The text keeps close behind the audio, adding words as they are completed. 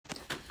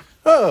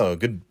Oh,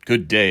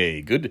 good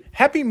day. Good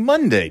happy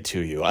Monday to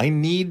you. I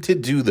need to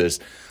do this.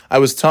 I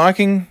was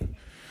talking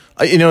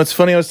it's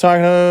funny, I was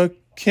talking to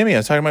Kimmy, I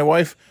was talking to my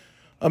wife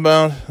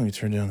about, let me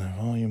turn down the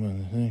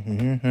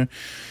volume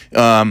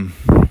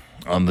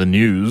on the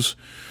news.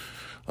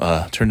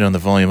 Turn down the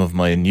volume of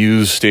my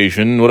news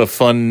station. What a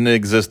fun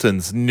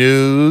existence.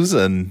 News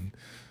and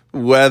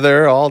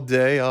weather all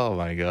day. Oh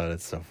my God,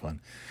 it's so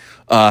fun.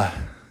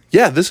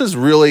 Yeah, this is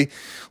really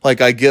like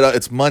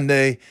it's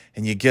Monday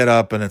and you get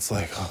up and it's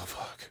like, oh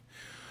fuck.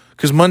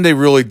 Because Monday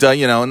really does,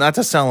 not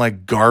to sound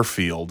like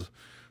Garfield,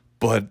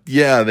 but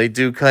yeah, they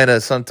do kind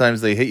of,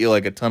 sometimes they hit you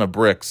like a ton of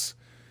bricks.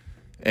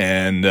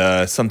 And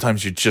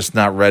sometimes you're just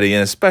not ready.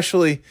 And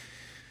especially,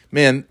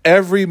 man,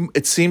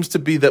 it seems to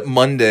be that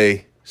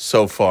Monday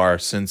so far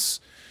since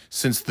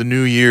the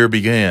new year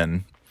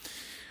began,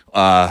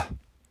 it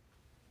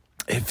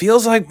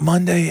feels like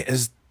Monday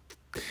is,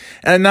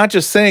 and I'm not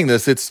just saying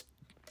this,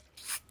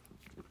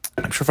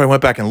 I'm sure if I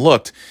went back and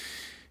looked,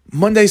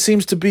 Monday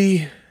seems to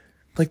be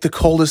like the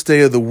coldest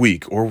day of the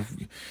week, or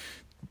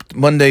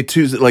Monday,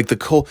 Tuesday, like the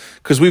cold,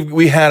 because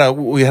we had a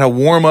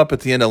warm up at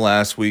the end of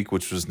last week,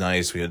 which was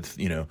nice. We had,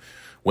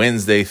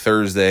 Wednesday,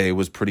 Thursday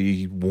was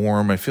pretty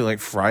warm. I feel like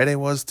Friday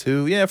was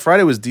too. Yeah,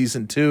 Friday was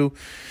decent too.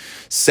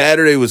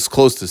 Saturday was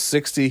close to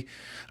 60.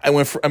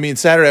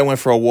 Saturday I went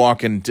for a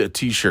walk in a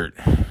t-shirt,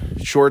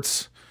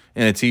 shorts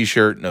and a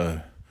t-shirt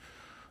and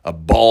a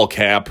ball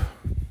cap,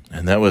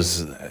 and that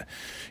was, it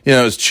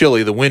was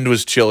chilly. The wind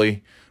was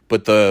chilly.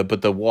 But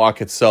the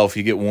walk itself,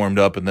 you get warmed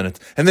up, and then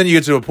you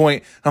get to a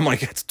point. I'm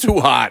like, it's too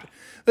hot.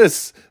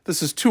 This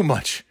is too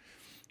much.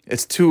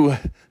 It's too.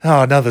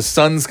 Oh, now the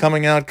sun's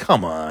coming out.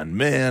 Come on,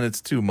 man,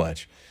 it's too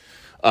much.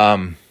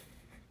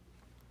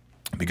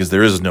 Because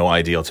there is no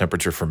ideal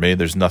temperature for me.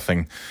 There's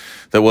nothing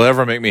that will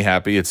ever make me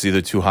happy. It's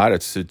either too hot,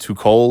 it's too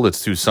cold,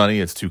 it's too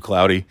sunny, it's too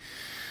cloudy.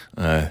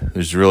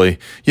 There's really,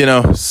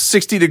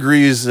 60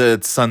 degrees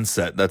at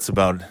sunset. That's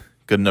about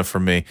good enough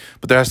for me.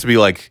 But there has to be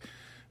like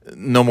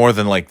no more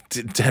than like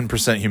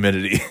 10%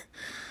 humidity.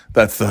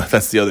 That's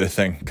the other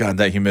thing. God,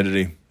 that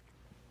humidity.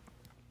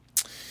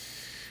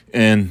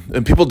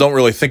 And people don't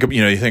really think of,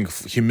 you think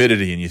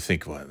humidity and you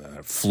think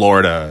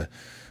Florida,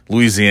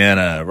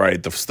 Louisiana,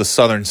 right? The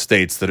southern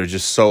states that are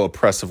just so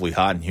oppressively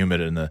hot and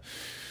humid in the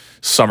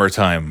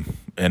summertime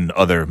and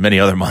many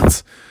other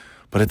months.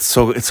 But it's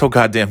so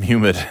goddamn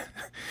humid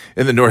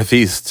in the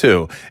Northeast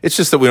too. It's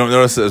just that we don't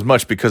notice it as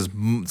much because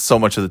so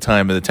much of the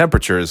time the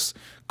temperature is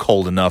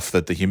cold enough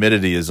that the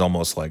humidity is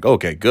almost like,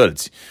 okay,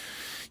 good.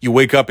 You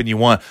wake up and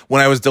when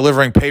I was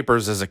delivering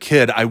papers as a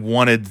kid, I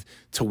wanted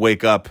to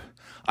wake up.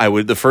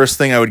 The first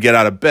thing I would get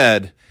out of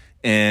bed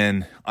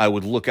and I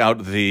would look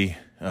out we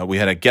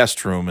had a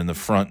guest room in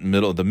the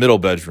middle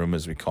bedroom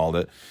as we called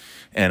it.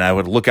 And I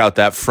would look out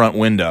that front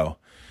window.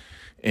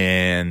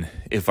 And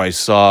if I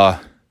saw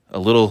it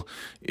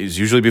was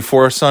usually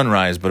before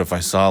sunrise, but if I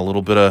saw a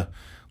little bit of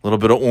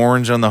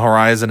orange on the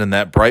horizon and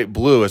that bright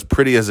blue, as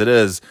pretty as it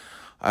is,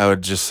 I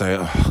would just say,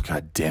 oh,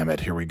 God damn it,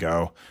 here we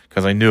go.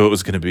 Because I knew it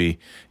was going to be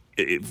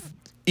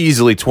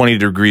easily 20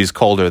 degrees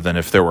colder than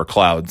if there were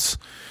clouds.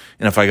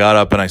 And if I got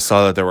up and I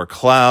saw that there were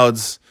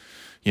clouds,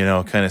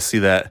 kind of see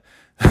that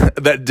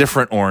that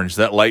different orange,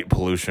 that light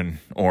pollution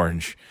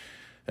orange.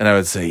 And I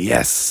would say,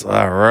 yes,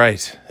 all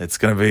right, it's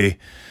going to be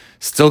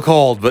still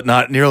cold, but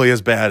not nearly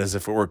as bad as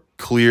if it were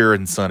clear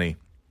and sunny.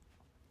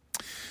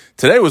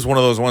 Today was one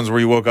of those ones where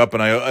you woke up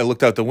and I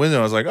looked out the window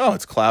and I was like, oh,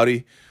 it's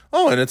cloudy.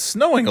 Oh, and it's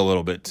snowing a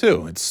little bit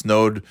too. It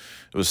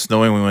was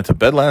snowing when we went to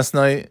bed last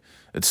night.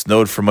 It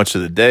snowed for much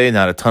of the day.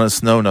 Not a ton of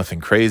snow,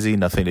 nothing crazy,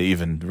 nothing to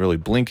even really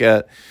blink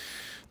at.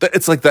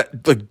 It's like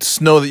that, like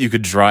snow that you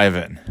could drive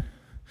in.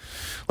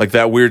 Like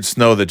that weird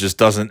snow that just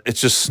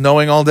it's just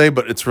snowing all day,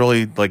 but it's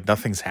really like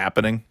nothing's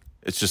happening.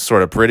 It's just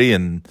sort of pretty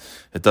and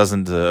it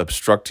doesn't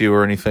obstruct you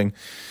or anything.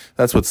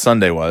 That's what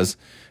Sunday was.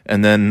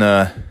 And then,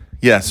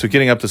 so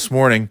getting up this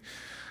morning,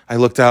 I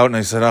looked out and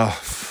I said, oh,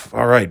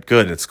 all right,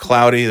 good. It's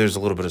cloudy. There's a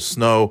little bit of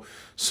snow.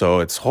 So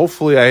it's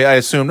hopefully, I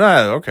assumed,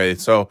 okay.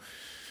 So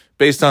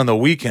based on the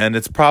weekend,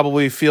 it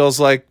probably feels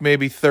like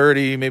maybe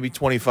 30, maybe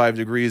 25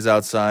 degrees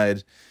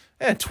outside,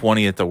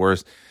 20 at the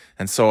worst.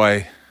 And so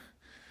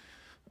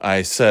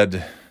I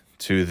said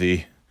to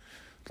the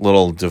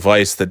little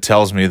device that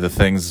tells me the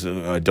things,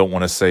 I don't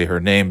want to say her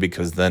name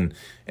because then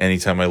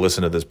anytime I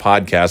listen to this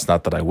podcast,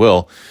 not that I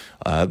will,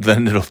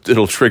 then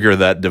it'll trigger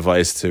that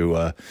device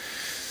to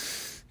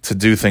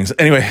do things.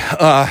 Anyway,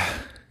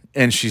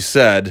 and she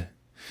said,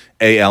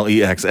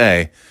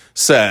 Alexa,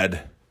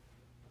 said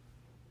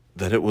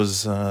that it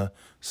was, I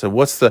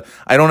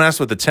don't ask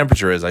what the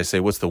temperature is. I say,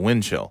 what's the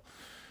wind chill?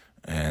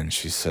 And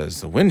she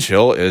says, the wind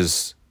chill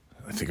is,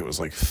 I think it was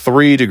like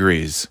 3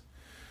 degrees.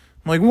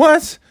 I'm like,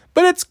 what?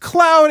 But it's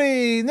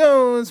cloudy.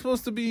 No, it's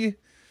supposed to be,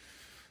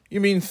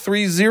 you mean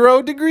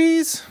 30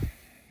 degrees?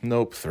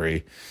 Nope,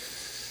 3.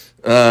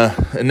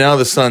 And now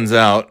the sun's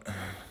out,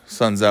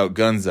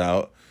 guns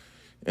out.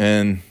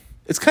 And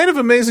it's kind of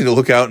amazing to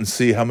look out and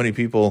see how many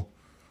people,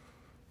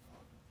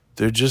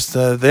 they're just,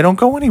 they don't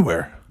go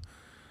anywhere.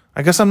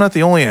 I guess I'm not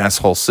the only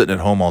asshole sitting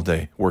at home all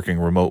day working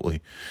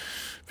remotely,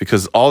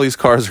 because all these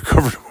cars are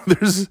covered.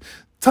 There's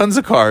tons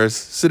of cars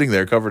sitting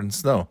there covered in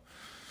snow.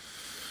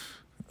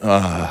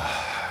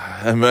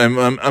 I'm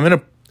in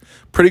a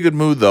pretty good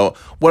mood though.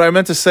 What I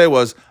meant to say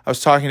was, I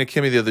was talking to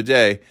Kimmy the other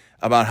day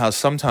about how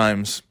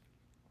sometimes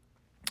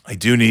I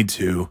need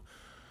to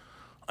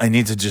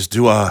just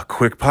do a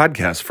quick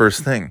podcast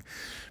first thing,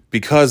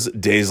 because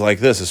days like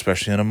this,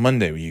 especially on a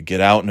Monday, where you get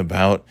out and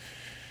about,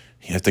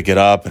 you have to get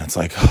up, and it's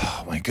like,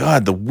 oh my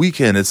God, the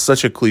weekend. It's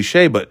such a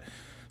cliche, but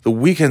the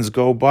weekends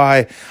go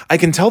by. I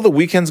can tell the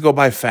weekends go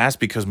by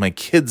fast because my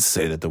kids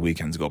say that the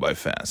weekends go by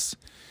fast.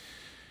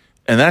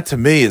 And that to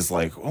me is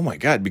like, oh my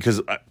God, because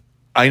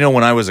I know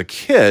when I was a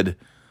kid,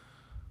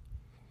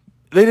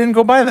 they didn't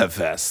go by that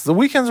fast. The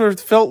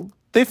weekends felt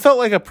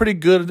like a pretty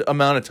good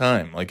amount of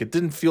time. Like, it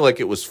didn't feel like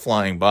it was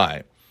flying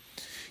by.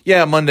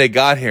 Yeah, Monday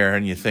got here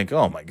and you think,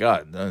 oh my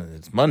God,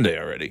 it's Monday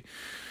already.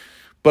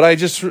 But I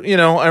just,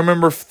 I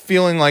remember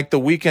feeling like the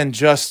weekend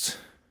just,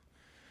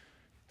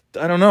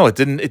 I don't know, it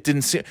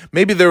didn't seem,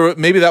 maybe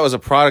that was a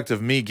product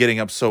of me getting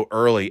up so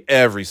early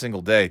every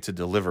single day to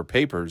deliver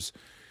papers.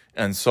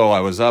 And so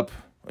I was up,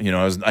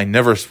 I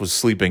never was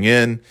sleeping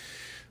in.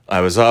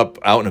 I was up,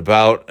 out and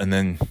about, and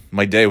then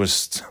my day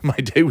was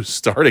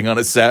starting on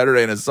a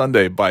Saturday and a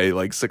Sunday by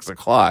like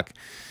 6:00.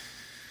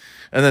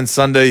 And then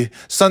Sunday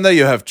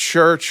you have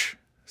church.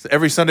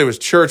 Every Sunday was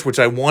church, which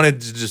I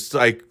wanted to just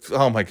like,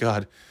 oh my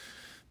God.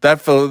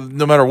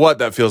 No matter what,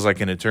 that feels like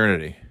an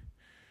eternity.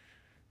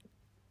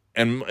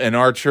 And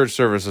our church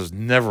service is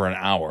never an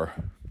hour.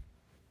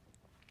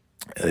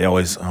 They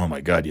always, oh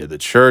my God, you had the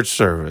church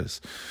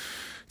service.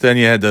 Then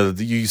you had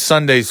the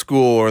Sunday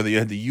school, or you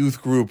had the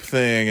youth group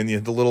thing, and you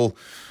had the little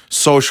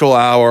social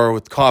hour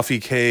with coffee,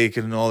 cake,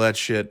 and all that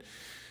shit.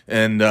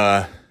 And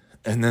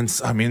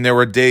then, there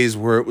were days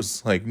where it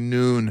was like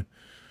noon.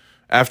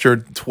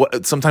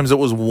 Sometimes it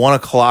was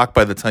 1:00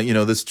 by the time,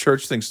 this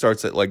church thing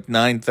starts at like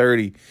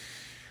 9:30.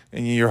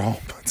 And you're home.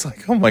 It's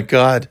like, oh my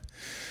God.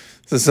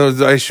 So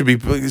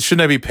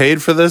shouldn't I be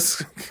paid for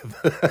this?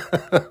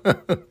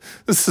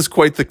 This is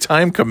quite the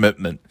time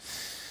commitment.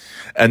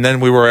 And then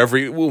we were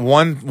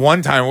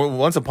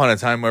once upon a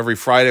time, every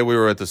Friday we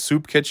were at the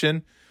soup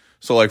kitchen.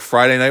 So like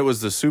Friday night was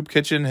the soup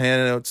kitchen,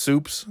 handing out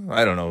soups.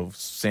 I don't know,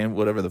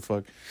 whatever the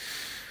fuck.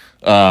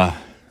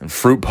 And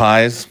fruit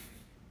pies.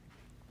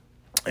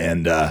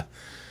 And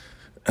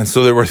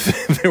so there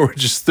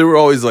were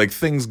always like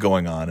things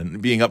going on,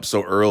 and being up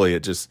so early,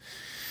 it just,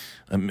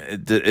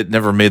 it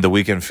never made the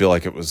weekend feel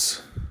like it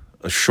was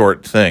a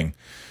short thing.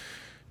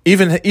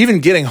 Even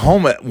getting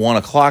home at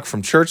 1:00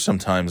 from church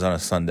sometimes on a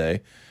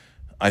Sunday,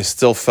 I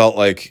still felt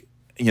like,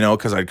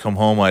 because I'd come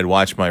home, I'd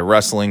watch my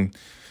wrestling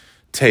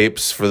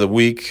tapes for the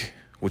week,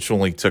 which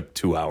only took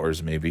 2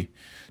 hours maybe,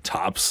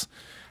 tops.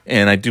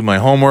 And I'd do my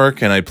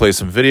homework, and I'd play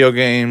some video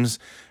games.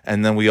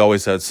 And then we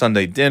always had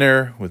Sunday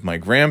dinner with my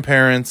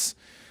grandparents,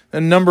 a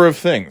number of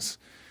things.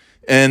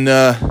 And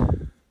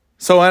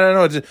so I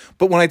don't know.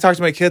 But when I talk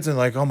to my kids, and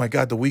like, oh my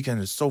God, the weekend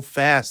is so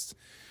fast.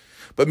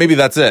 But maybe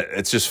that's it.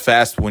 It's just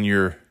fast when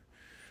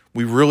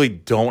we really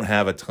don't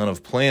have a ton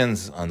of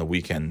plans on the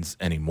weekends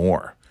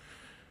anymore.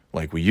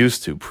 Like we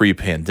used to.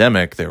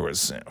 Pre-pandemic, there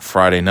was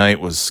Friday night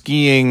was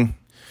skiing.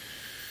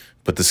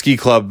 But the ski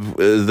club,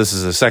 this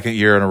is the second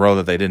year in a row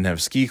that they didn't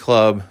have ski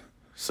club.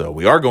 So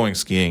we are going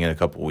skiing in a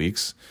couple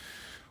weeks,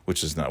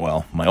 which is not,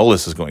 well, my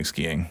oldest is going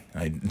skiing.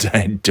 I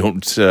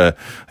don't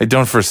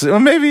foresee, well,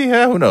 maybe,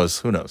 who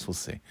knows, we'll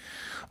see.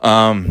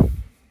 But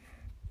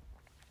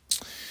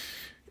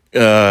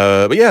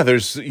yeah,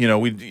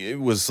 it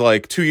was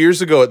like 2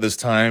 years ago at this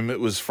time, it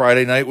was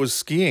Friday night was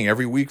skiing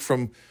every week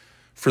from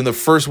the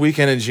first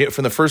weekend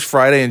from the first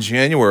Friday in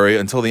January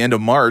until the end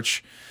of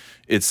March.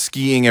 It's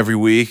skiing every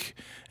week,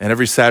 and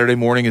every Saturday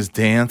morning is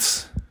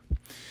dance.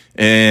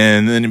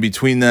 And then in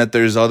between that,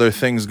 there's other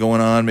things going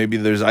on. Maybe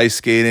there's ice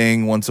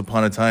skating. Once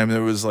upon a time,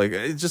 there was like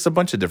just a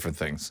bunch of different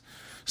things.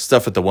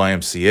 Stuff at the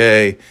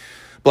YMCA,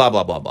 blah,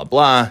 blah, blah, blah,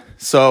 blah.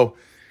 So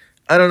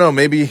I don't know.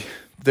 Maybe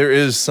there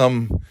is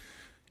some,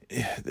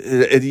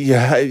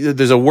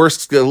 there's a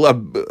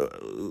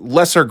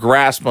lesser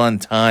grasp on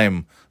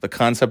time, the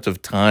concept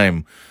of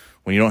time,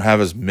 when you don't have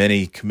as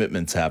many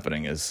commitments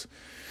happening as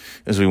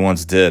we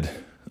once did.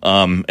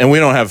 And we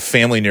don't have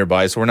family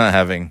nearby, so we're not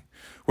having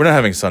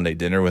Sunday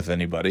dinner with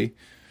anybody.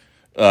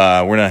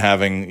 We're not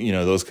having,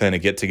 those kind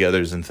of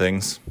get-togethers and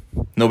things.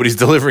 Nobody's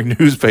delivering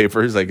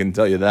newspapers, I can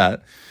tell you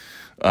that.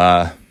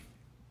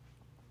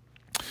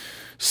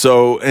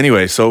 So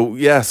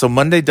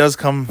Monday does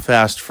come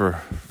fast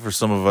for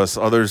some of us.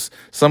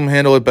 Some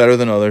handle it better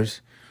than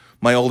others.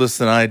 My oldest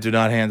and I do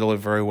not handle it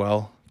very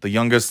well. The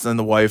youngest and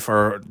the wife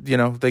are,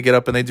 they get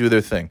up and they do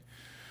their thing.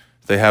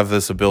 They have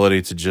this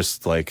ability to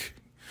just like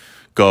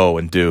go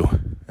and do,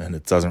 and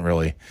it doesn't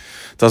really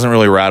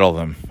rattle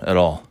them at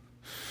all,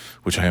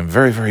 which I am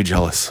very, very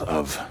jealous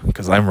of,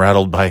 because I'm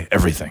rattled by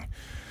everything.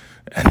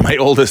 And my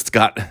oldest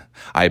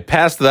I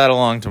passed that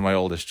along to my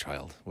oldest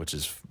child, which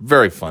is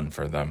very fun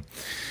for them.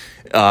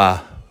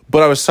 But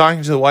I was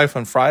talking to the wife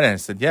on Friday, and I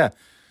said, yeah,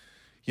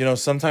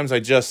 sometimes I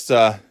just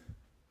have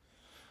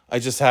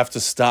to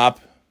stop.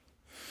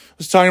 I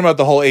was talking about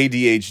the whole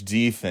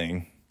ADHD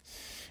thing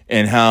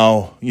and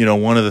how,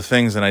 one of the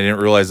things, and I didn't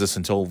realize this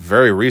until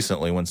very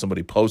recently when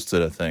somebody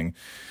posted a thing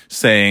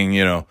saying,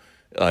 you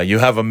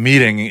have a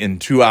meeting in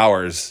 2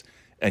 hours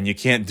and you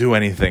can't do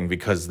anything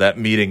because that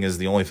meeting is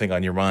the only thing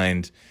on your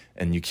mind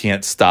and you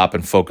can't stop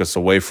and focus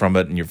away from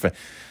it. And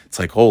it's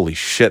like, holy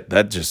shit,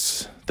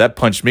 that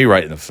punched me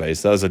right in the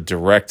face. That was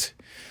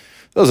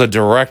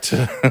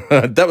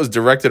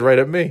directed right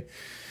at me.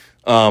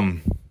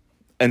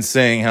 And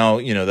saying how,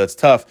 that's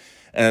tough.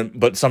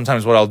 But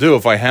sometimes what I'll do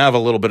if I have a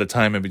little bit of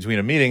time in between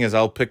a meeting is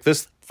I'll pick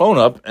this phone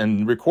up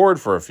and record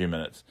for a few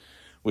minutes,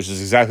 which is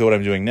exactly what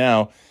I'm doing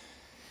now.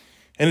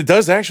 And it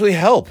does actually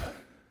help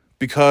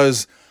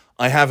because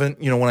I haven't,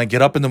 when I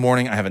get up in the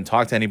morning, I haven't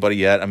talked to anybody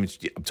yet. I'm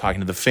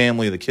talking to the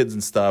family, the kids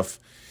and stuff.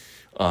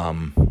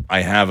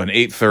 I have an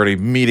 8:30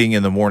 meeting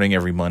in the morning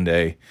every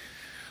Monday.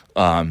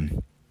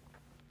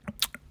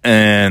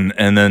 And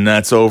then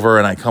that's over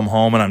and I come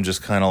home and I'm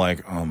just kind of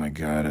like, oh my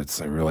God,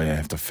 I really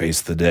have to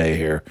face the day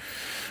here.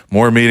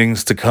 More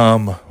meetings to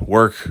come,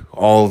 work,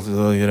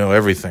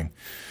 everything.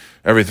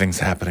 Everything's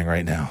happening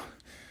right now.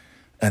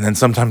 And then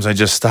sometimes I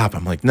just stop.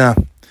 I'm like, nah,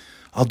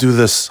 I'll do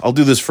this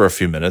for a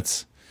few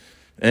minutes.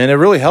 And it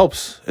really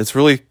helps. It's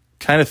really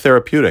kind of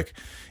therapeutic.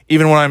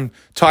 Even when I'm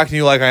talking to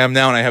you like I am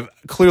now and I have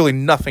clearly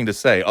nothing to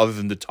say other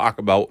than to talk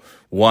about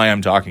why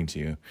I'm talking to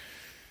you.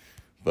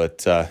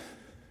 But,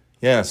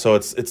 yeah, so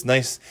it's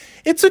nice.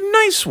 It's a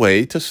nice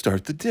way to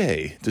start the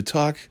day, to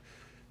talk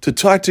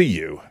to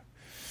you.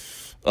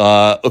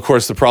 Of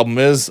course, the problem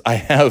is I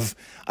have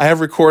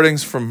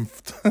recordings from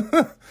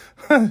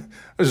it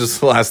was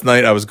just last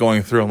night I was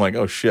going through. I'm like,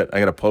 oh shit, I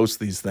got to post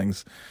these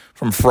things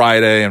from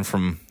Friday and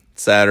from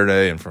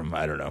Saturday and from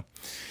I don't know.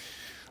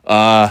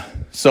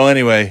 So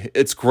anyway,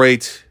 it's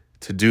great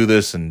to do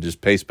this and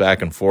just pace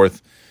back and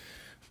forth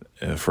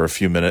for a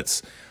few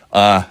minutes.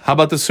 How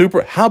about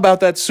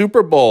that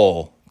Super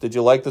Bowl? Did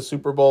you like the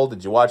Super Bowl?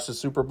 Did you watch the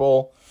Super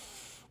Bowl?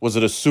 Was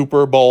it a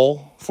Super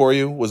Bowl for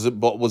you? Was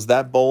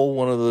that bowl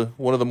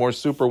one of the more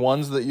super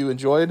ones that you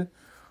enjoyed?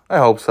 I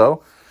hope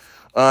so.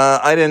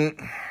 I didn't.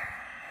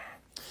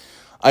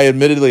 I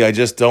admittedly I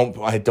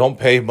don't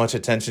pay much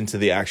attention to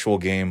the actual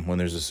game when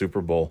there's a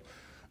Super Bowl.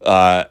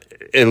 At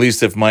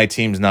least if my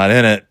team's not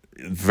in it,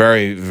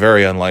 very,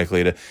 very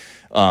unlikely to.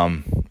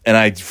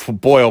 And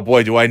boy, oh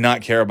boy, do I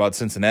not care about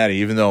Cincinnati,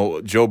 even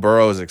though Joe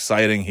Burrow is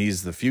exciting.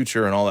 He's the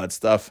future and all that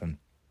stuff. And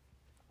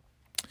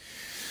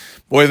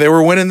boy, they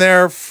were winning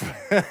there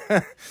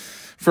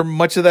for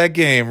much of that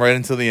game right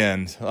until the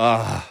end.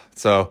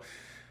 So,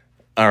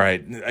 all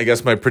right. I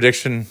guess my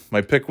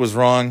pick was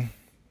wrong.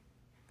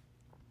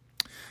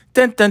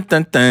 Dun, dun,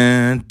 dun,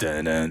 dun,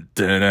 dun, dun,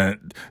 dun,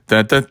 dun,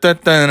 dun, dun,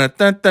 dun,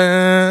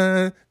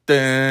 dun,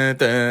 dun,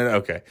 dun.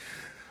 Okay.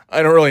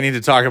 I don't really need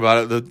to talk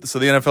about it. So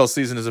the NFL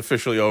season is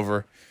officially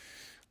over.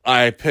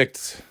 I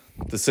picked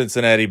the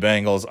Cincinnati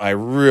Bengals. I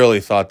really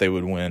thought they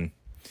would win.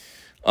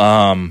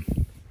 But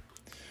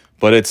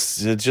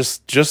it's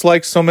just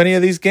like so many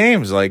of these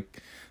games.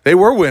 Like, they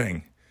were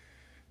winning,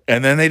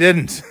 and then they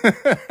didn't.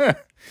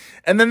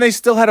 And then they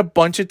still had a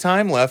bunch of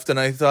time left, and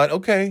I thought,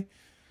 okay,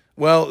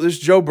 well, this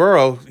Joe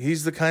Burrow,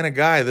 he's the kind of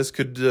guy. This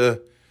could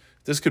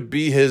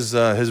be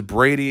his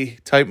Brady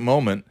type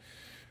moment.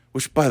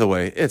 Which, by the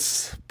way, I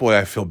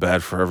feel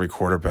bad for every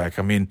quarterback.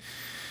 I mean,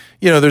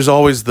 there's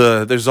always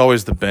the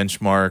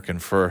benchmark, and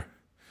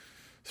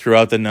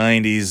throughout the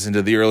 90s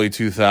into the early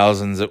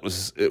 2000s,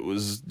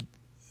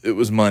 it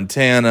was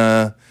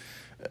Montana,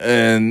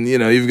 and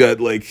you've got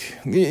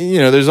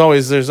there's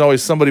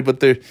always somebody, but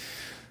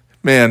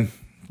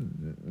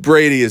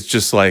Brady is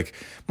just like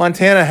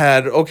Montana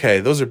had. Okay,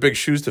 those are big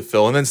shoes to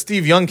fill, and then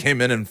Steve Young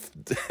came in and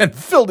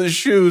filled his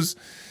shoes.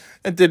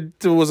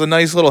 It was a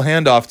nice little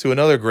handoff to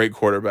another great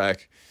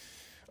quarterback.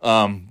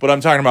 But I'm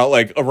talking about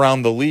like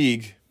around the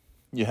league.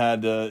 You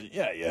had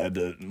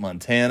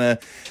Montana,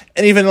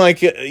 and even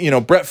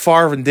Brett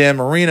Favre and Dan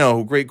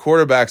Marino, great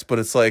quarterbacks. But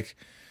it's like,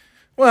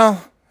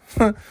 well,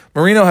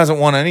 Marino hasn't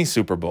won any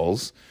Super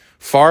Bowls.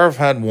 Favre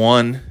had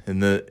one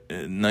in the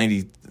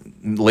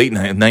late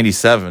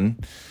 97.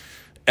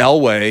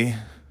 Elway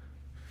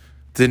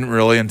didn't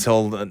really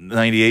until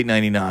 98,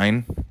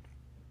 99.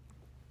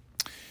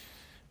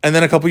 And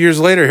then a couple years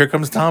later, here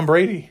comes Tom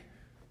Brady.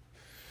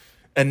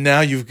 And now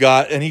you've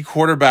got any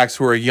quarterbacks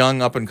who are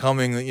young, up and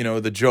coming,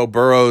 the Joe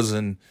Burrows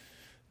and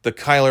the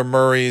Kyler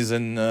Murrays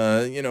and,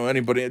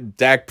 anybody,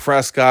 Dak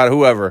Prescott,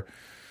 whoever.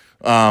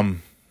 Mahomes,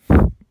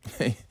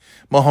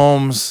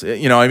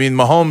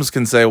 Mahomes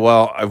can say,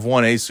 well, I've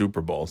won a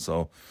Super Bowl.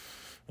 So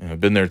I've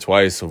been there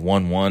twice. I've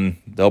won one.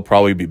 They'll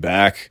probably be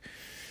back.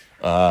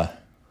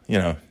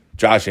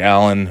 Josh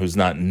Allen, who's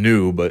not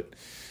new, but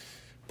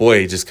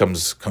boy, he just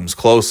comes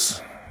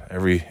close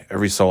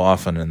every so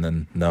often, and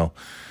then no.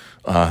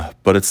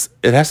 But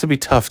it has to be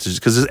tough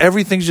because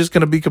everything's just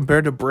going to be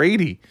compared to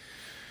Brady.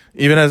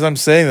 Even as I'm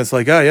saying, it's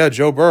like, oh yeah,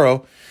 Joe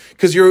Burrow,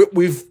 because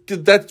we've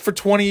did that for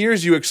 20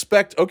 years. You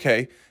expect,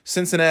 okay,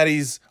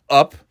 Cincinnati's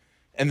up,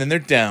 and then they're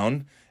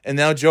down, And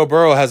now Joe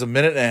Burrow has a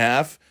minute and a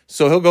half,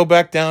 so he'll go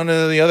back down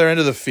to the other end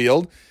of the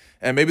field,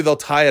 and maybe they'll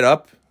tie it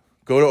up,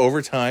 go to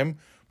overtime.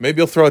 Maybe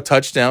he'll throw a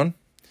touchdown,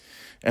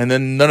 and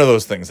then none of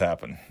those things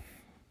happen.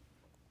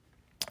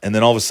 And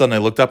then all of a sudden I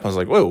looked up and I was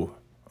like, whoa,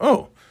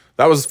 oh,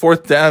 that was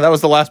fourth down. That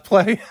was the last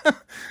play.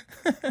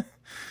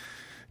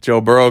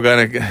 Joe Burrow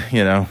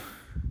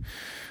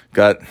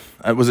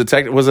was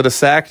it a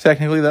sack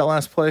technically, that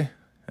last play?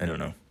 I don't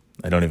know.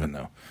 I don't even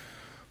know.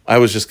 I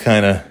was just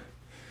kind of,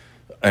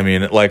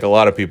 like a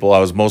lot of people, I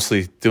was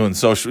mostly doing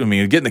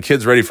getting the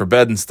kids ready for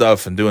bed and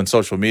stuff and doing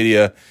social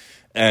media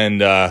and,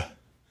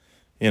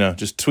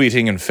 just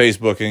tweeting and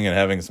Facebooking and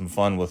having some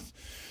fun with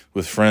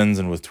friends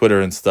and with Twitter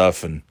and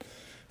stuff. And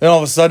then all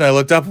of a sudden I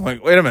looked up and I'm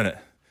like, wait a minute,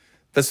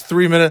 that's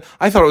 3 minutes.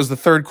 I thought it was the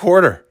third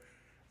quarter.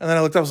 And then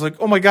I looked up, I was like,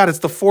 oh my God, it's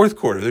the fourth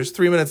quarter. There's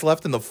 3 minutes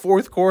left in the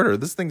fourth quarter.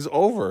 This thing's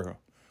over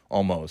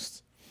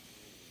almost.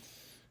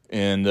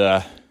 And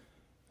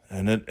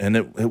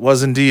it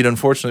was indeed,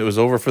 unfortunately, it was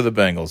over for the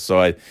Bengals.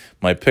 So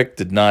my pick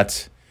did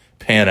not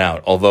pan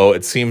out, although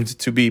it seemed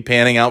to be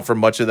panning out for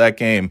much of that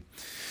game.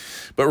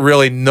 But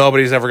really,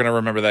 nobody's ever going to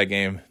remember that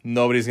game.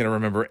 Nobody's going to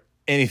remember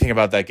anything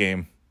about that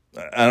game.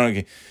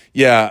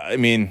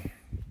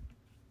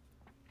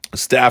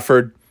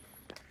 Stafford,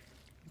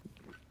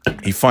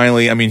 he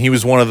finally, he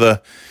was one of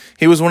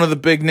the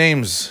big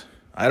names.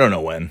 I don't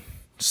know when,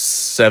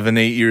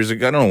 7-8 years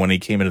ago. I don't know when he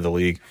came into the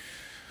league.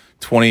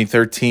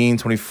 2013,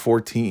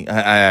 2014.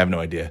 I have no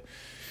idea.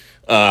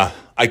 I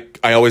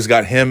always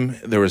got him.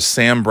 There was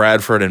Sam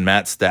Bradford and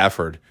Matt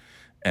Stafford,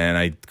 and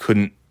I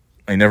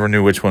never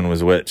knew which one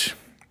was which.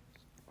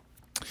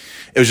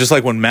 It was just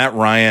like when Matt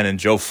Ryan and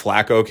Joe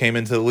Flacco came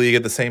into the league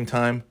at the same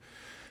time.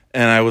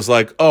 And I was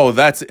like, oh,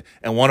 that's it.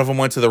 And one of them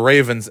went to the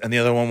Ravens and the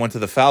other one went to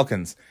the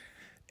Falcons.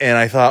 And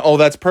I thought, oh,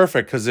 that's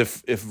perfect, because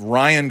if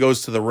Ryan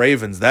goes to the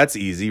Ravens, that's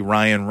easy.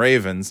 Ryan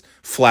Ravens,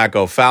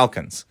 Flacco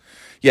Falcons.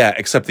 Yeah,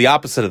 except the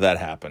opposite of that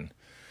happened.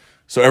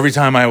 So every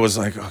time I was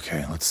like,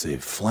 okay, let's see,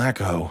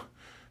 Flacco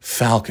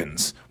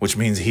Falcons, which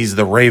means he's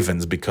the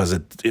Ravens, because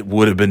it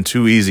would have been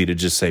too easy to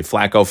just say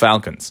Flacco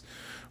Falcons,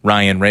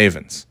 Ryan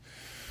Ravens.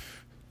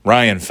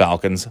 Ryan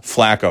Falcons,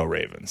 Flacco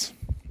Ravens.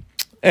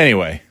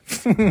 Anyway.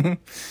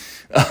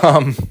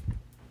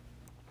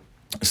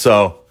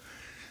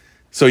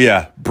 So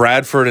yeah,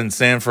 Bradford and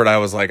Sanford, I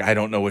was like, I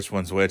don't know which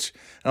one's which.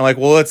 And I'm like,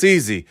 well, it's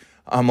easy.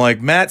 I'm like,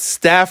 Matt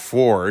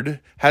Stafford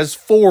has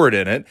Ford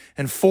in it,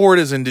 and Ford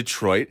is in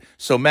Detroit,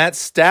 so Matt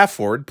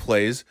Stafford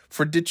plays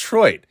for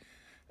Detroit.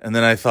 And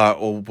then I thought,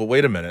 well, but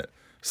wait a minute.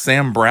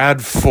 Sam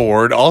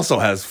Bradford also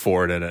has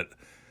Ford in it.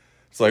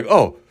 It's like,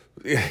 oh,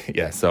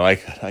 yeah, so I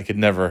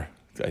never,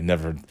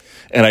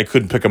 and I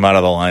couldn't pick him out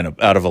of a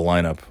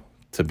lineup,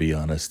 to be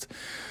honest.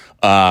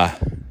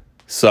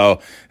 So,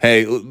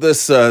 hey,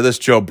 this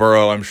Joe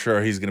Burrow, I'm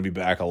sure he's going to be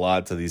back a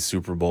lot to these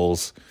Super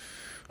Bowls.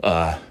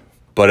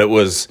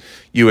 But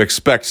you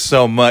expect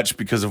so much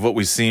because of what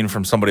we've seen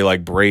from somebody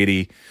like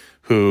Brady,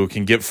 who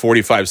can get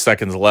 45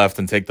 seconds left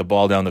and take the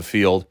ball down the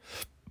field,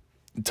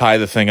 tie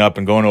the thing up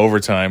and go into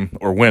overtime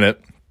or win it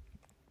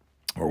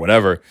or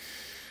whatever.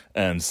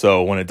 And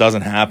so when it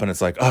doesn't happen,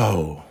 it's like,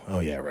 oh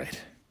yeah,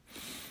 right.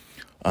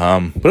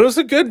 But it was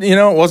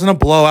it wasn't a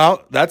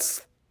blowout.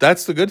 That's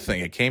the good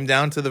thing. It came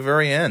down to the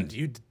very end.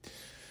 It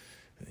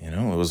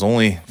was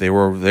only they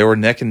were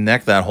neck and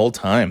neck that whole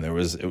time. It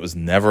was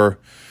never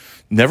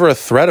a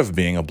threat of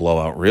being a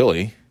blowout,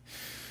 really.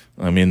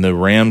 The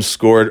Rams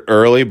scored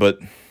early, but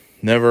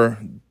never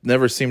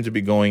seemed to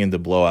be going into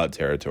blowout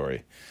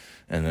territory.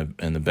 And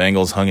the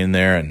Bengals hung in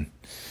there, and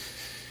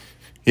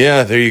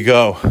yeah, there you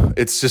go.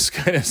 It's just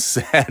kind of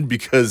sad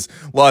because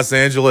Los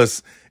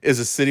Angeles is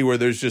a city where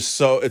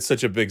it's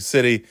such a big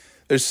city.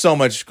 There's so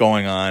much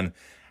going on.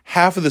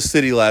 Half of the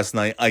city last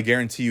night, I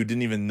guarantee you,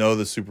 didn't even know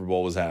the Super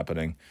Bowl was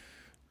happening.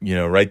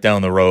 Right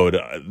down the road,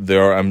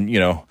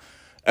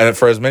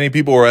 for as many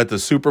people were at the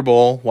Super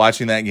Bowl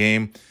watching that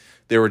game,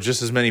 there were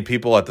just as many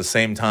people at the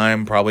same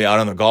time, probably out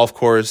on the golf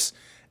course,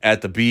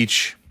 at the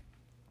beach,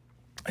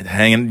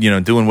 hanging,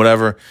 doing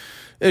whatever.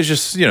 It's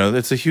just,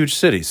 it's a huge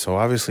city, so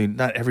obviously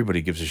not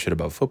everybody gives a shit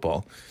about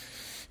football.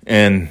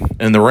 And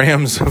the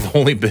Rams have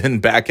only been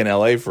back in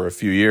LA for a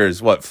few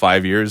years,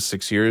 5 years,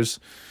 6 years?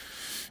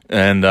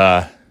 And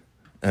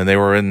they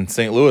were in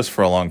St. Louis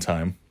for a long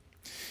time.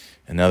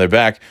 And now they're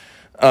back.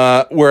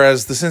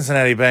 Whereas the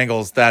Cincinnati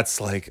Bengals,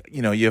 that's like,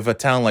 you have a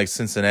town like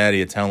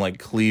Cincinnati, a town like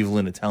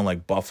Cleveland, a town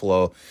like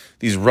Buffalo,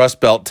 these Rust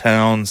Belt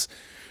towns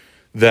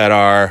that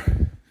are,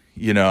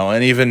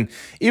 and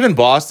even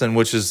Boston,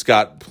 which has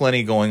got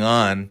plenty going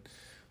on.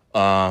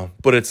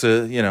 But it's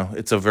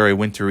a very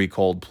wintry,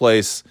 cold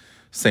place.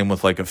 Same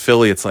with like a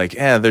Philly. It's like,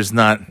 there's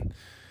not,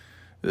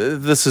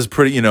 this is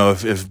pretty,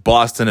 if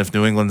Boston, if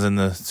New England's in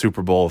the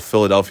Super Bowl, if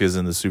Philadelphia's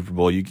in the Super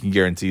Bowl, you can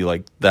guarantee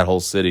like that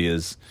whole city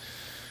is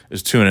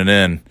tuning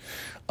in.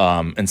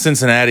 And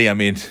Cincinnati,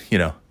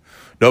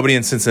 nobody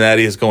in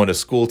Cincinnati is going to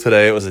school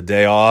today. It was a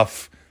day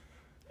off.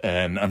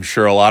 And I'm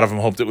sure a lot of them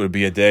hoped it would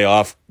be a day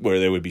off where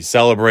they would be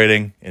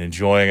celebrating and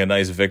enjoying a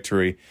nice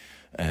victory.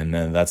 And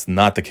that's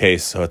not the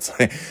case. So it's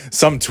like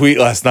some tweet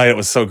last night. It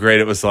was so great.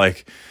 It was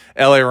like,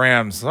 LA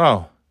Rams.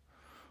 Oh,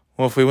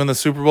 well, if we win the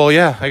Super Bowl,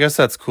 yeah, I guess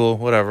that's cool.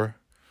 Whatever.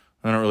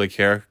 I don't really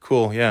care.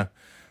 Cool. Yeah.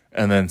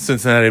 And then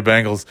Cincinnati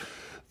Bengals.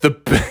 The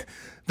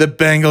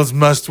Bengals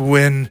must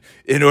win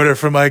in order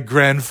for my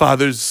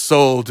grandfather's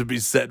soul to be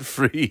set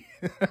free.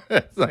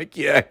 It's like,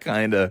 yeah,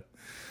 kind of.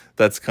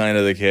 That's kind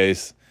of the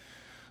case.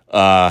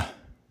 But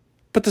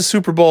the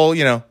Super Bowl,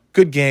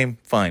 good game,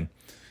 fine.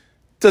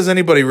 Does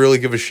anybody really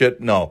give a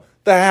shit? No.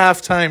 The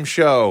halftime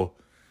show.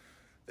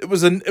 It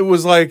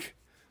was like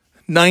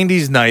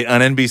 90s night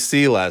on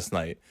NBC last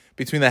night.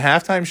 Between the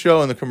halftime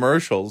show and the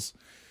commercials,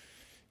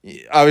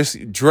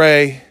 obviously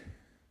Dre,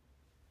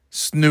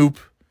 Snoop,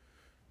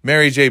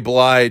 Mary J.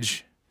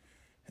 Blige,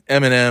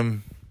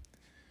 Eminem,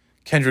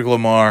 Kendrick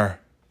Lamar.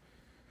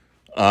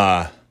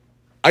 The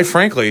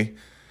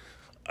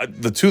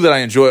two that I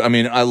enjoy. I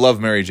mean, I love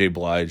Mary J.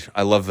 Blige.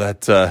 I love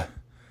that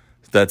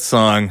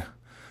song.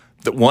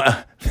 That one.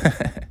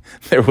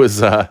 There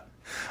was. I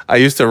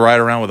used to ride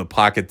around with a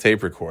pocket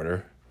tape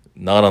recorder,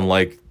 not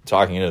unlike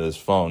talking into this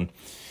phone.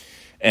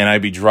 And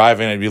I'd be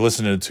driving, I'd be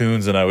listening to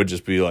tunes, and I would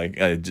just be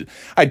like,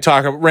 I'd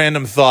talk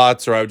random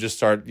thoughts, or I would just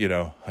start,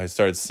 I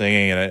started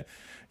singing, and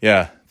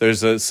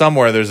there's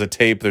a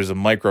tape, there's a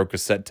micro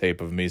cassette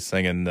tape of me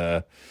singing,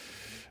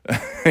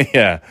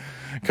 yeah,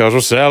 because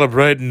we're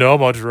celebrating no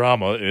more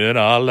drama in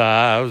our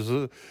lives.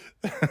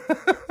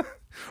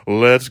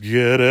 Let's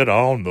get it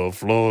on the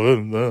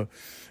floor.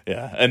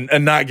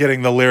 And not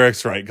getting the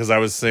lyrics right, because I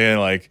was saying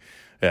like,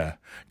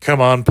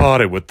 come on,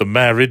 party with the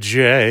Mary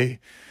J.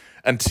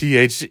 And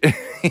THEMF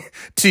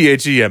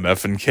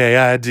and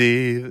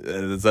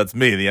KID. That's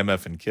me, the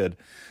MF and kid.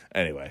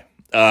 Anyway,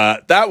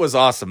 that was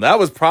awesome. That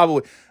was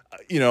probably,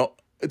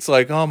 it's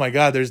like, oh my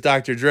God, there's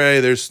Dr.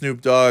 Dre, there's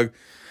Snoop Dogg.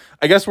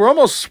 I guess we're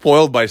almost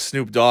spoiled by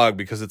Snoop Dogg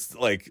because it's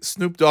like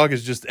Snoop Dogg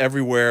is just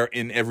everywhere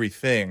in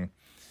everything.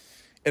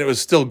 And it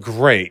was still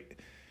great.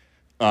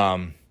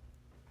 But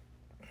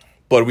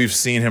we've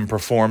seen him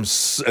perform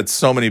at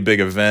so many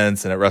big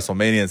events and at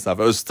WrestleMania and stuff.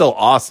 It was still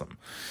awesome.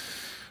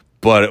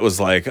 But it was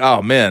like,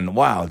 oh man,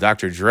 wow,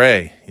 Dr.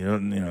 Dre.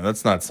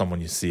 That's not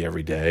someone you see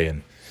every day.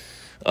 And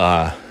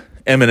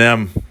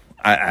Eminem,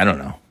 I don't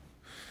know.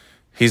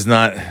 He's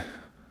not.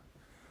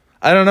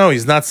 I don't know.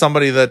 He's not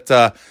somebody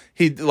that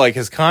he like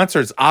his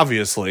concerts.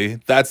 Obviously,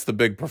 that's the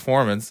big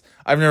performance.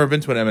 I've never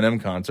been to an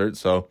Eminem concert,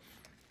 so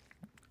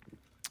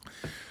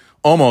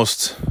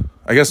almost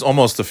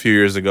a few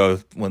years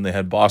ago when they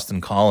had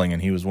Boston Calling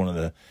and he was one of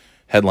the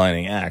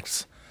headlining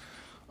acts.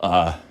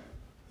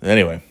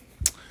 Anyway.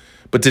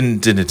 But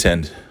didn't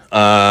attend.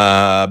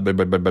 But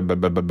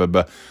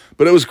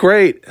it was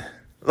great.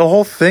 The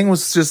whole thing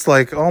was just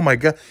like, oh my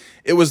God.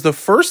 It was the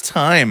first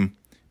time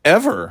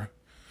ever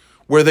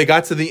where they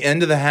got to the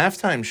end of the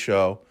halftime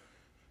show.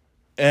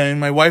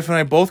 And my wife and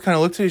I both kind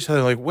of looked at each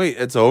other like, wait,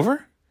 it's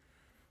over?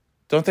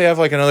 Don't they have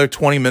like another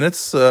 20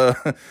 minutes? Don't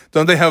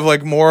they have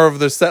like more of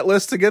the set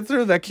list to get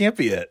through? That can't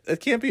be it. It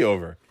can't be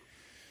over.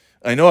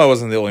 I know I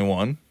wasn't the only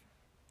one.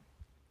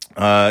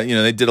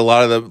 They did a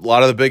lot of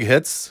the big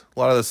hits, a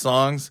lot of the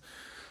songs.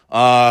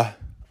 I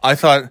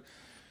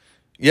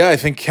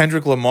think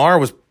Kendrick Lamar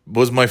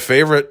was my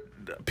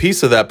favorite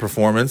piece of that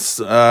performance.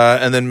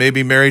 And then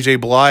maybe Mary J.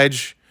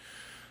 Blige,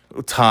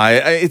 Ty.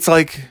 It's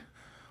like,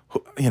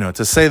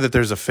 to say that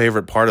there's a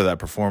favorite part of that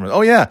performance.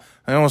 Oh yeah,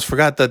 I almost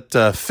forgot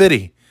that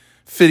 50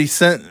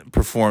 Cent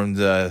performed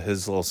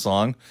his little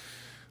song.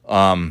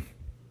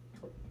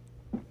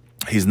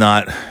 He's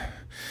not.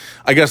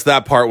 I guess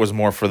that part was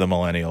more for the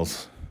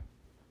millennials.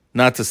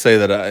 Not to say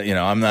that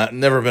I'm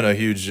never been a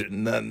huge,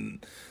 not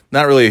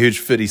really a huge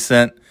 50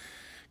 Cent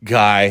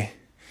guy.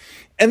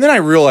 And then I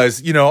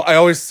realized, I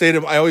always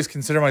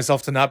consider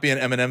myself to not be an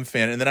Eminem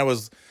fan. And then I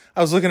was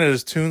looking at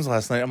his tunes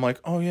last night. I'm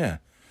like, oh yeah,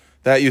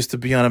 that used to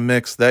be on a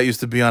mix. That used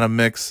to be on a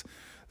mix.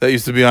 That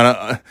used to be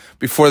on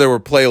before there were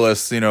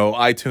playlists,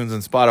 iTunes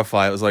and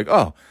Spotify. It was like,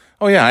 oh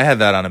yeah, I had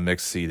that on a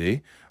mixed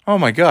CD. Oh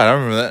my God, I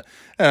remember that.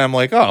 And I'm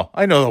like, oh,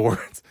 I know the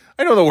words.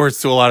 I know the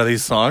words to a lot of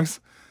these songs.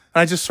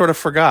 And I just sort of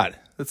forgot.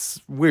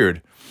 It's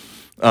weird.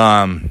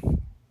 Because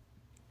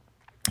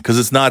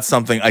it's not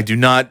something, I do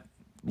not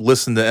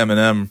listen to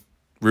Eminem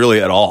really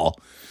at all.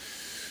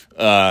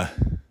 But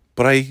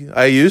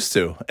I used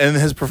to. And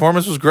his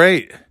performance was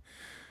great.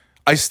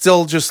 I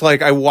still just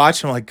I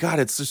watch him like, God,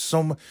 it's just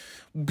so much.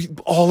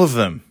 All of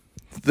them.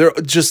 They're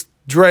just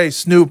Dre,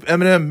 Snoop,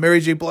 Eminem,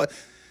 Mary J. Blige,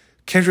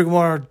 Kendrick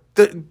Lamar,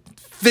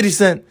 50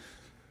 Cent.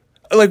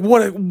 Like,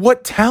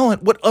 what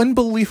talent, what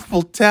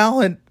unbelievable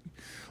talent.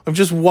 I'm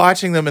just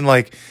watching them and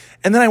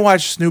and then I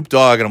watch Snoop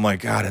Dogg and I'm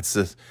like, God, it's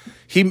this.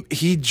 He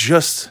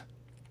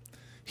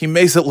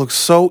makes it look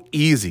so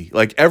easy.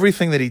 Like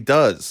everything that he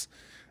does.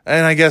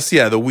 And I guess,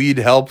 the weed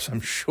helps,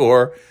 I'm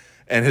sure.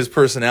 And his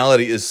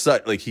personality is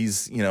such,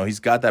 he's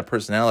got that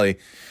personality.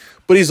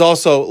 But he's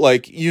also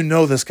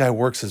this guy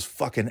works his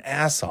fucking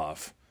ass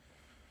off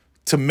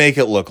to make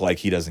it look like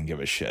he doesn't give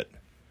a shit.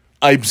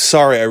 I'm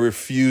sorry, I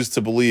refuse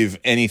to believe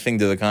anything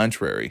to the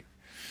contrary.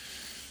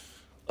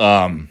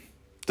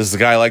 Does the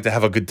guy like to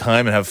have a good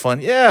time and have fun?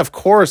 Yeah, of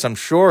course, I'm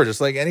sure,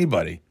 just like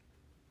anybody.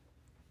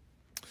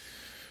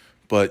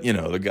 But, you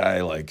know, the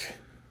guy, like,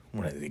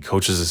 he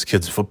coaches his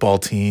kid's football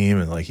team,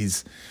 and, like,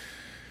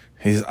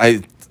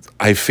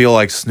 I feel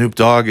like Snoop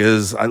Dogg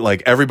is,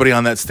 like, everybody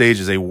on that stage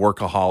is a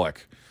workaholic.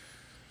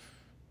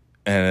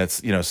 And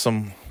it's, you know,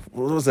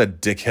 what was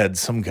that dickhead?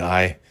 Some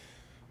guy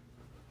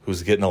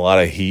who's getting a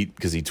lot of heat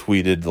because he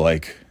tweeted,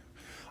 like,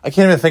 I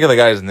can't even think of the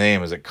guy's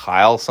name. Is it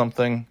Kyle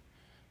something?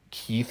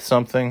 Keith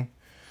something?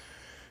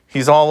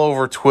 He's all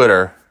over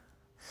Twitter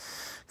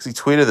because he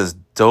tweeted this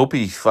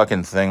dopey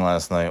fucking thing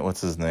last night.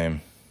 What's his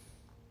name?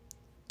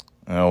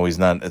 No, he's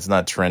not. It's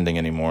not trending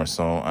anymore,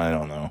 so I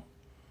don't know.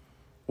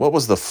 What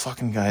was the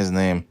fucking guy's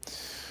name?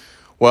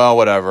 Well,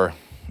 whatever.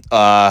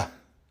 I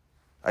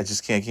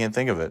just can't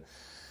think of it.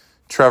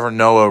 Trevor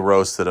Noah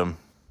roasted him,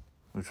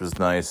 which was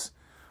nice.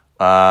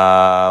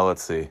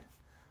 Let's see.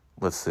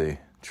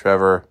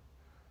 Trevor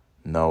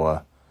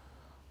Noah.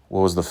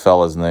 What was the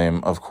fella's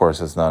name? Of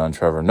course, it's not on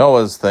Trevor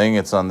Noah's thing.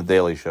 It's on the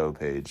Daily Show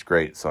page.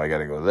 Great. So I got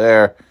to go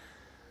there.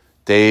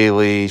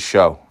 Daily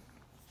Show.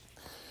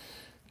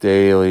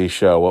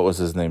 What was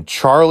his name?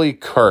 Charlie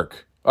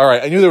Kirk. All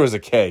right. I knew there was a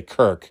K.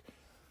 Kirk.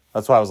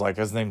 That's why I was like,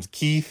 his name's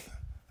Keith.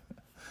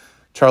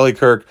 Charlie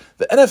Kirk.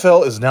 The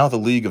NFL is now the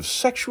league of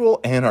sexual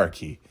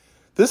anarchy.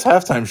 This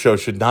halftime show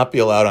should not be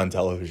allowed on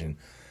television.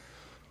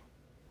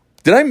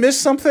 Did I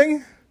miss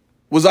something?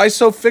 Was I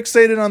so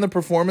fixated on the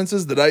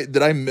performances?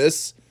 Did I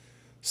miss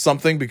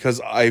something? Because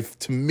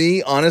to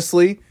me,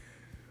 honestly,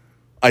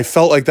 I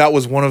felt like that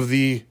was one of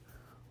the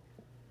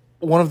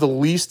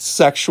least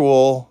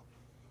sexual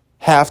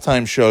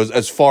halftime shows,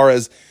 as far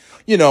as,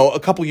 you know, a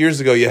couple years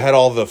ago you had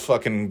all the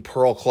fucking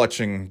pearl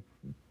clutching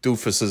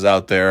doofuses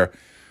out there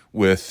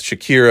with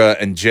Shakira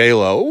and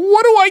J-Lo.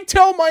 What do I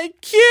tell my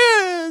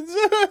kids?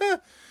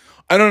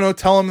 I don't know,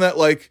 tell them that,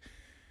 like,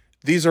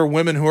 these are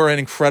women who are in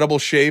incredible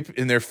shape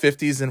in their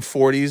 50s and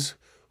 40s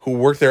who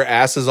work their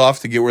asses off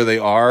to get where they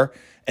are,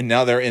 and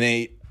now they're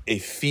in a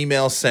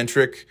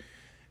female-centric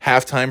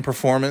halftime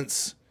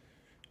performance,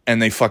 and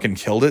they fucking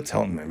killed it.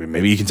 Tell them,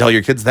 maybe you can tell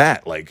your kids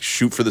that, like,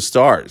 shoot for the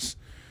stars.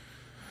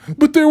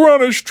 But they were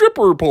on a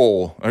stripper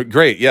pole.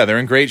 Great, yeah, they're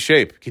in great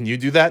shape. Can you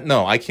do that?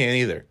 No, I can't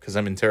either, because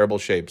I'm in terrible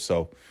shape.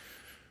 So,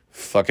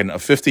 fucking a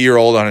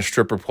 50-year-old on a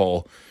stripper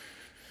pole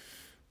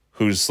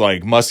who's,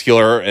 like,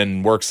 muscular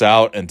and works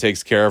out and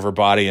takes care of her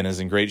body and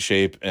is in great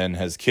shape and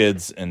has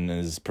kids and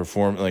is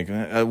performing, like,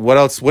 what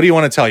else? What do you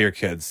want to tell your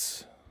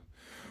kids?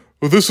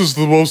 Well, this is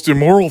the most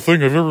immoral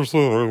thing I've ever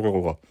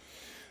saw.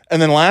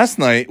 And then last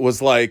night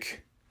was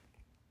like,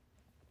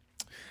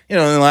 you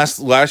know, and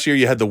last year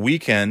you had The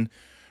Weeknd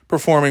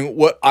performing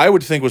what I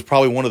would think was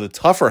probably one of the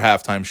tougher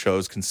halftime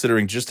shows,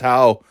 considering just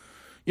how,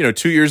 you know,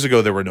 2 years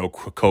ago there were no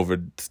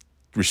COVID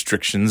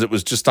restrictions. It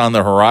was just on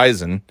the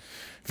horizon,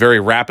 very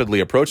rapidly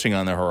approaching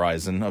on the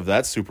horizon of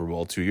that Super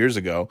Bowl 2 years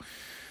ago.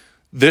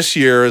 This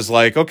year is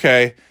like,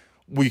 okay,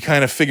 we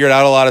kind of figured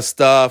out a lot of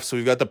stuff, so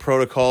we've got the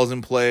protocols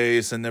in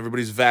place, and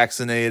everybody's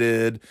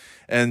vaccinated,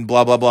 and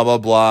blah, blah, blah, blah,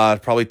 blah.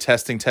 Probably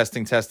testing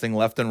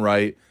left and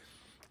right.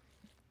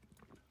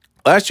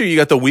 Last year, you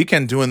got The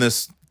Weeknd doing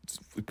this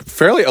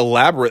fairly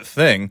elaborate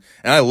thing,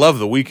 and I love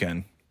The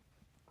Weeknd,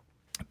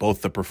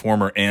 both the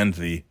performer and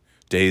the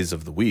days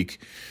of the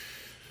week.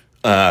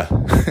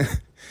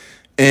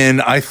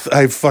 And I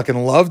fucking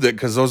loved it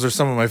because those are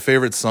some of my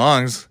favorite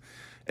songs,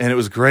 and it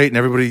was great. And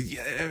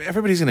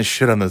everybody's gonna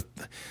shit on the.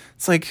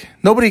 It's like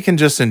nobody can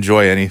just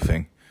enjoy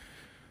anything.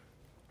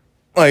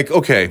 Like,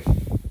 okay,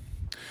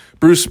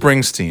 Bruce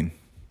Springsteen,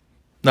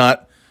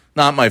 not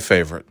my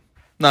favorite.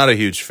 Not a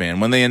huge fan.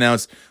 When he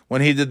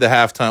did the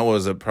halftime, what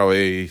was it,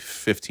 probably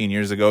 15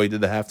 years ago? He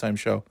did the halftime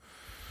show,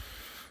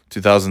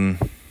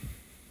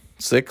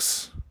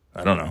 2006.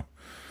 I don't know.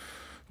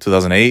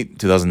 2008,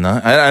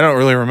 2009. I don't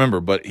really remember,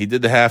 but he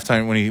did the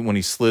halftime when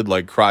he slid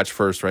like crotch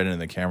first right into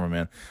the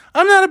cameraman.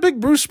 I'm not a big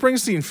Bruce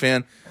Springsteen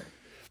fan,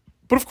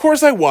 but of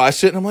course I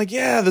watched it and I'm like,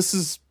 yeah, this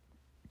is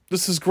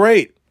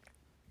great.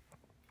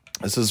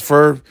 This is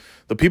for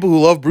the people who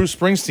love Bruce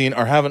Springsteen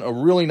are having a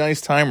really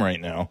nice time right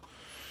now.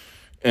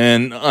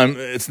 And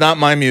it's not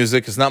my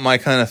music, it's not my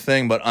kind of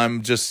thing, but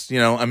I'm just, you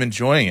know, I'm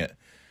enjoying it.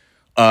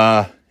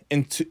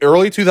 In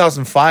early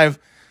 2005,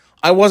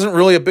 I wasn't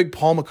really a big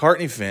Paul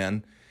McCartney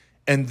fan.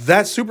 And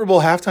that Super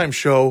Bowl halftime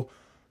show,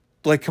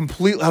 like,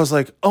 completely, I was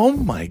like, oh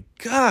my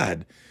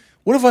God,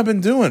 what have I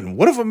been doing?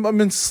 What have I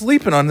been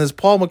sleeping on this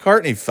Paul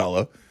McCartney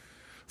fella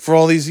for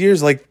all these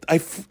years? Like, I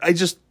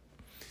just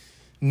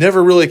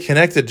never really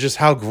connected just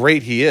how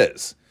great he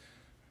is.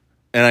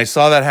 And I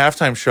saw that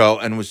halftime show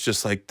and was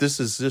just like, this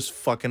is just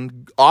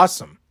fucking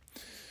awesome.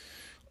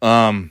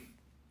 So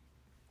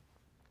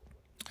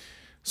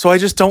I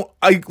just don't,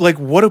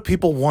 what do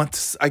people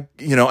want? I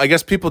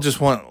guess people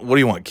just want, what do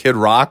you want? Kid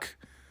Rock?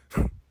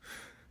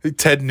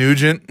 Ted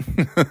Nugent?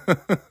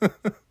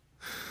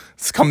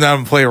 Let's come down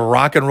and play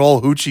Rock and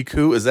Roll Hoochie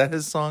Coo. Is that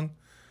his song?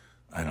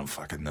 I don't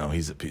fucking know.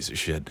 He's a piece of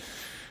shit.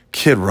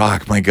 Kid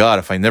Rock. My God,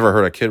 if I never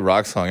heard a Kid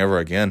Rock song ever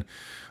again.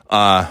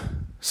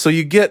 So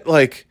you get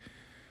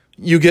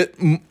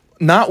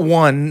Not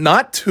one,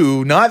 not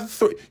two, not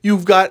three.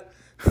 You've got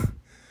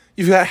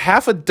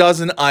half a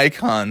dozen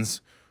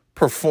icons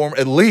perform,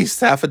 at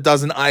least half a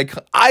dozen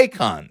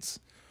icons.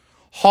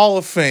 Hall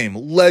of Fame,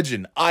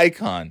 legend,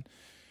 icon.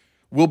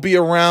 Will be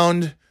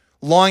around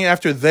long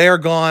after they're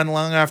gone,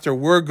 long after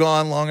we're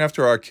gone, long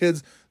after our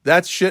kids.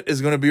 That shit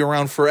is going to be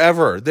around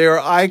forever. They are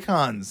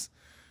icons.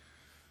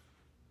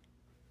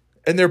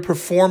 And they're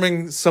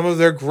performing some of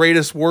their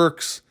greatest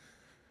works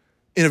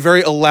in a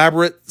very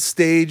elaborate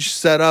stage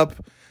setup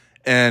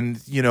and,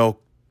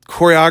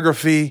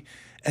 choreography,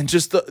 and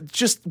just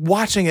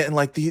watching it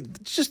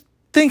and just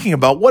thinking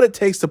about what it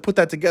takes to put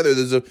that together.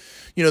 There's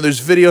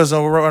videos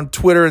over on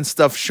Twitter and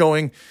stuff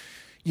showing,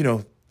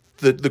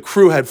 the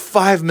crew had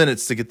 5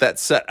 minutes to get that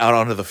set out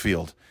onto the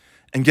field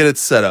and get it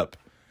set up.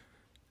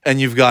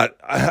 And you've got,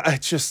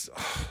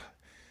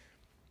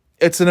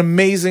 it's an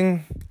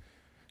amazing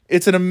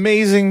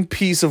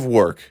piece of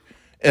work.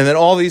 And then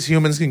all these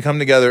humans can come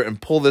together and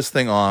pull this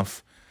thing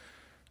off,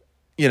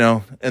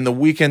 and The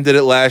Weeknd did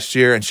it last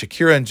year, and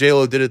Shakira and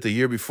J-Lo did it the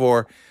year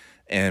before,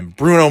 and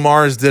Bruno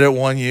Mars did it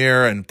one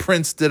year, and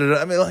Prince did it.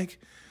 I mean,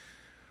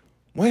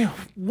 wait,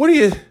 what do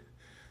you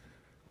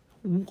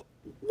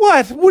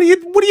want?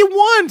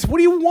 What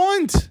do you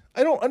want?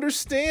 I don't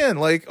understand.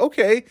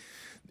 Okay,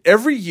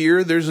 every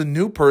year there's a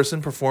new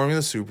person performing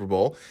the Super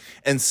Bowl,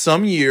 and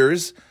some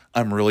years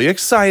I'm really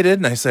excited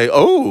and I say,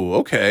 oh,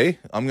 okay,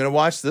 I'm going to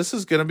watch. This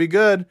is going to be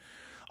good.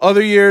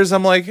 Other years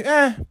I'm like,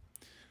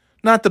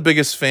 not the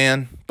biggest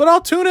fan, but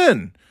I'll tune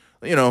in.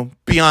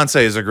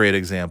 Beyonce is a great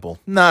example.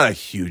 Not a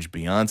huge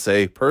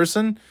Beyonce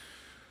person.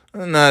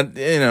 Not,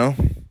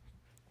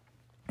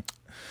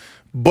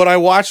 but I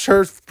watched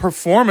her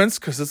performance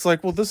because it's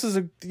like, well, this is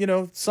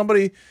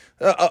somebody,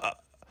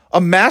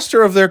 a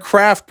master of their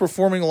craft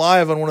performing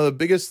live on one of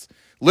the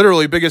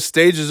literally biggest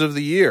stages of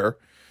the year.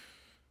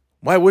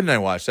 Why wouldn't I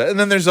watch that? And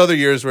then there's other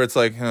years where it's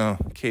like, oh,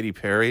 Katy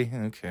Perry,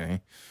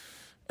 okay.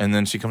 And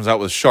then she comes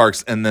out with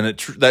Sharks, and then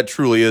that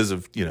truly is a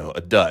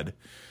dud.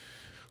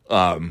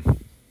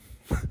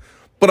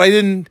 But I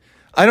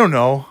don't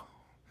know.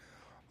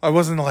 I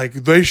wasn't like,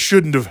 they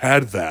shouldn't have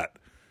had that.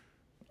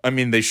 I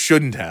mean, they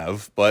shouldn't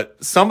have,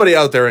 but somebody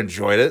out there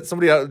enjoyed it.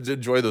 Somebody out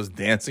enjoyed those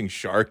dancing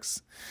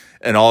sharks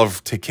and all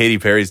of Katy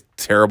Perry's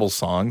terrible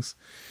songs.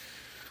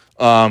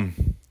 But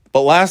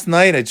last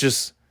night, I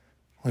just,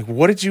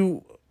 what did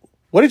you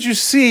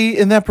see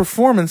in that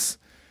performance?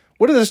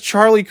 What is this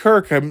Charlie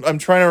Kirk? I'm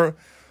trying to,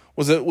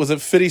 was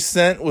it 50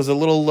 Cent? Was a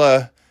little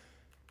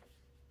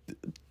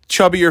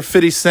chubbier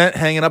 50 Cent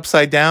hanging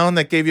upside down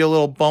that gave you a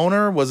little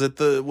boner? Was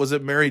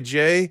it Mary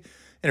J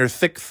and her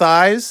thick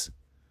thighs?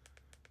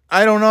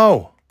 I don't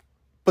know.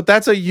 But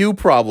that's a you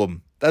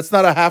problem. That's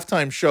not a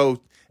halftime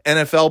show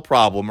NFL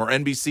problem or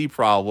NBC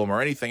problem or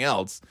anything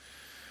else.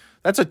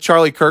 That's a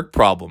Charlie Kirk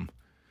problem.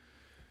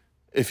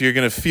 If you're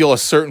going to feel a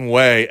certain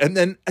way. And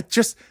then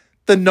just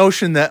the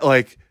notion that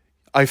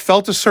I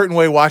felt a certain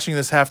way watching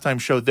this halftime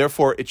show,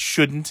 therefore it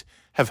shouldn't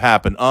have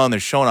happened. Oh, and they're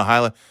showing a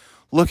highlight.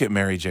 Look at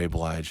Mary J.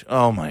 Blige.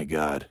 Oh my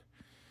God.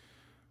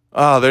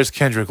 Oh, there's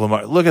Kendrick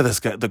Lamar. Look at this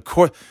guy.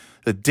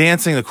 The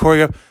dancing, the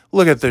choreography.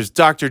 Look at, there's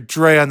Dr.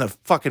 Dre on the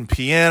fucking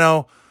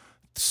piano.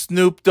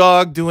 Snoop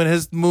Dogg doing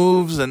his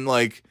moves, and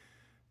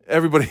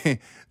everybody.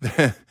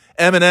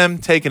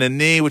 Eminem taking a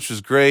knee, which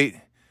was great.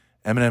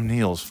 Eminem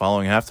kneels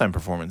following halftime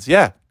performance.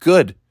 Yeah,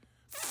 good.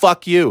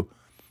 Fuck you.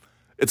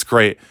 It's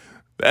great.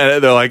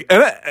 And they're like,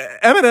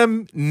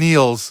 Eminem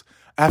kneels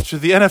after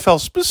the NFL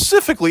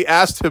specifically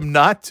asked him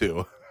not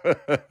to.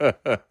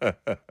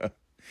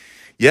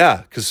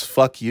 Yeah, because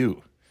fuck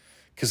you.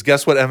 Because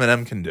guess what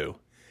Eminem can do?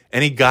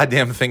 Any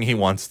goddamn thing he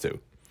wants to.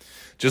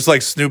 Just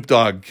like Snoop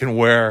Dogg can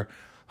wear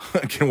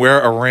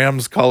a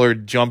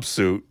Rams-colored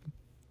jumpsuit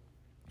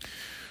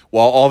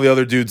while all the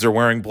other dudes are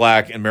wearing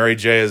black and Mary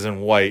J is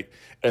in white.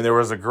 And there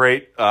was a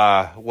great,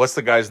 what's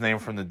the guy's name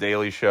from The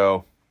Daily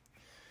Show?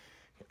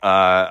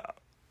 I'm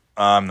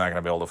not going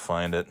to be able to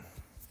find it.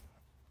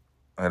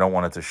 I don't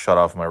want it to shut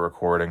off my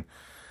recording.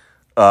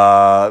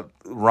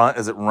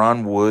 Is it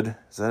Ron Wood?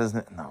 Is that his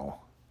name? No.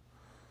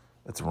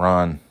 It's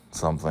Ron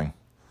something.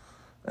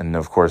 And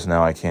of course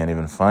now I can't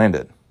even find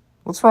it.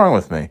 What's wrong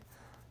with me?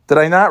 Did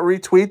I not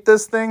retweet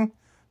this thing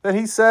that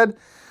he said?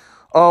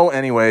 Oh,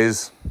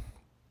 anyways.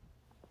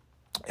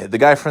 The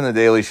guy from The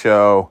Daily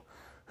Show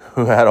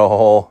who had a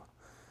whole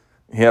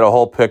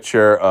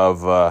picture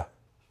of,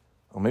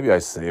 maybe I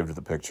saved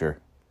the picture.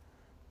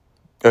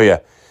 Oh, yeah.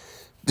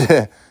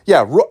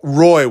 Yeah,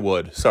 Roy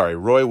Wood. Sorry,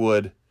 Roy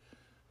Wood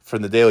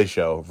from The Daily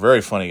Show.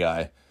 Very funny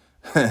guy.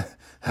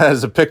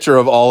 Has a picture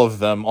of all of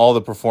them, all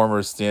the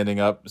performers standing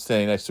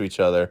next to each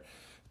other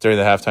during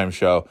the halftime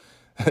show.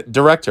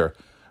 Director,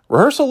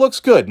 rehearsal looks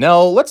good.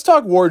 Now, let's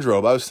talk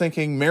wardrobe. I was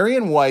thinking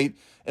Marion White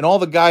and all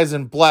the guys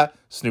in black.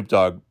 Snoop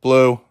Dogg,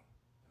 blue.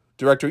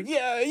 Director,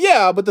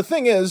 yeah, but the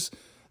thing is,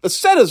 the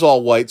set is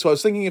all white, so I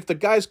was thinking if the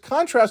guys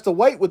contrast the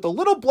white with the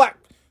little black,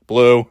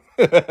 blue.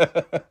 And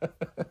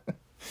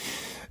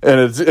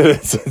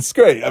it's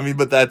great. I mean,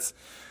 but that's,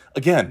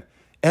 again,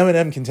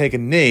 Eminem can take a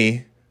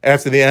knee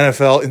after the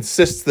NFL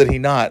insists that he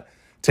not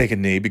take a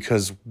knee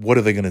because what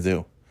are they going to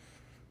do?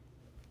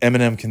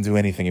 Eminem can do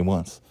anything he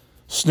wants.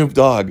 Snoop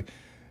Dogg,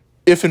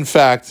 if in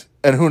fact,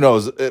 and who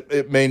knows,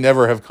 it may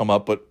never have come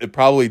up, but it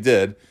probably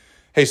did.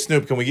 Hey,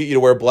 Snoop, can we get you to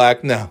wear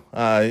black? No.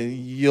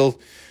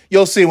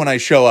 You'll see when I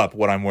show up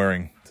what I'm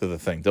wearing to the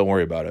thing. Don't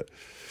worry about it.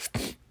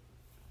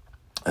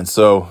 And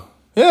so,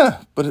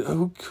 yeah, but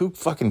who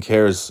fucking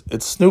cares?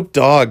 It's Snoop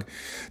Dogg.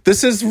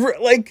 This is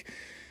like,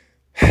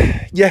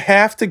 you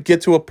have to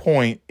get to a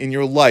point in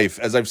your life,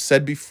 as I've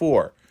said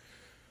before,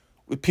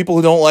 with people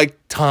who don't like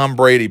Tom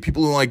Brady,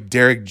 people who don't like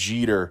Derek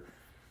Jeter.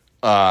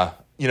 I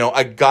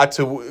got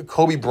to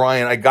Kobe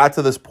Bryant. I got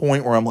to this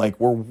point where I'm like,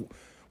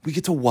 we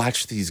get to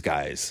watch these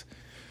guys.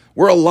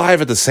 We're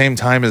alive at the same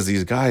time as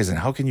these guys, and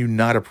how can you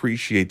not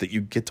appreciate that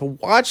you get to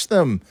watch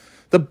them?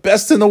 The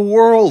best in the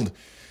world.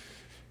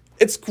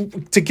 It's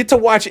to get to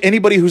watch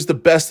anybody who's the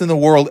best in the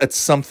world at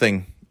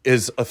something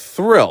is a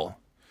thrill.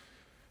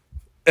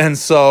 And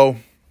so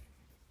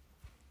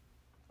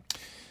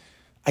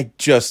I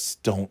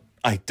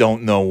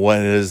don't know what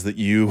it is that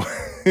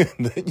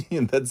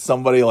that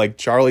somebody like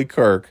Charlie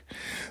Kirk,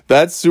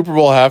 that Super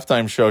Bowl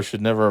halftime show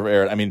should never have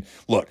aired. I mean,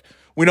 look,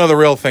 we know the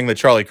real thing that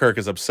Charlie Kirk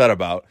is upset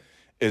about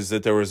is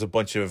that there was a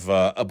bunch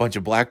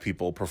of black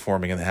people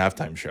performing in the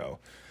halftime show,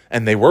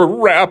 and they were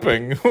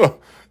rapping,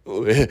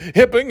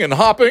 hipping and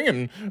hopping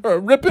and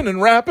ripping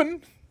and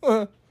rapping.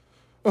 Who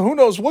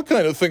knows what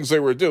kind of things they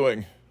were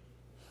doing?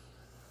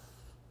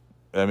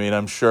 I mean,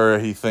 I'm sure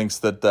he thinks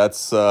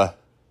that's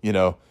he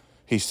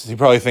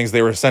probably thinks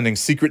they were sending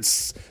secret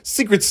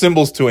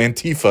symbols to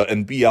Antifa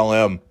and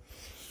BLM.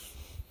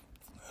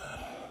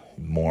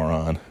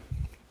 Moron.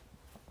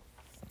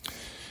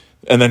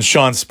 And then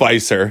Sean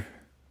Spicer,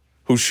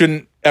 who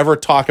shouldn't ever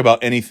talk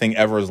about anything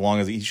ever as long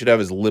as he should have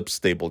his lips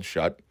stapled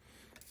shut.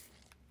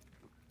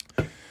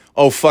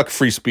 Oh, fuck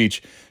free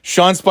speech.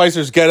 Sean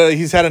Spicer's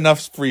he's had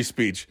enough free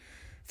speech.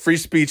 Free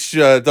speech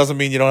doesn't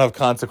mean you don't have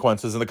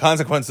consequences. And the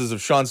consequences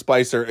of Sean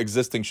Spicer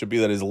existing should be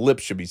that his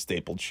lips should be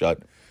stapled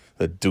shut.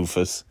 The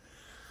doofus.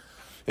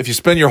 If you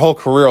spend your whole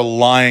career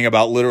lying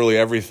about literally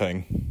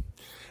everything,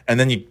 and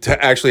then you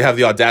actually have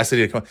the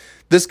audacity to come...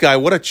 This guy,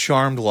 what a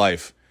charmed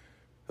life.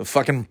 The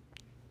fucking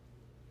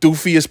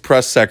doofiest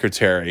press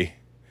secretary.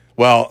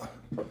 Well,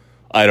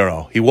 I don't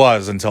know. He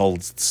was until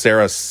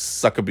Sarah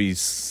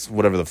Huckabee,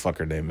 whatever the fuck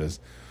her name is.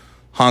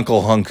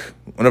 Honkle Hunk,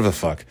 whatever the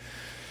fuck.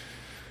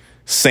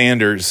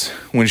 Sanders,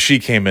 when she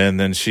came in,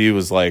 then she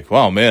was like,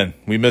 wow, man,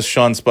 we miss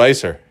Sean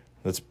Spicer.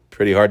 That's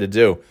pretty hard to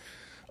do.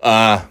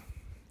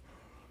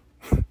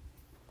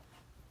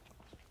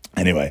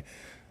 Anyway,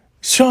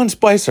 Sean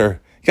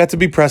Spicer got to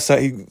be got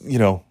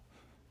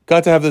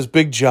to have this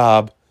big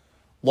job,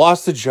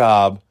 lost the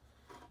job,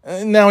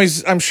 and now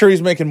I'm sure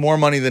he's making more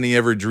money than he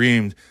ever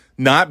dreamed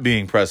not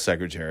being press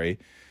secretary.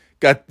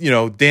 Got,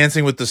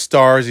 Dancing with the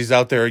Stars. He's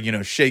out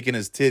there, shaking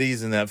his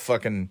titties in that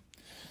fucking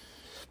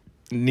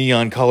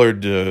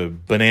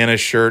neon-colored banana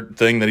shirt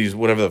thing that he's,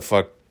 whatever the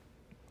fuck,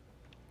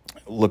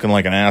 looking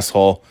like an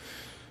asshole.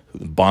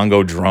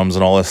 Bongo drums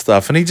and all this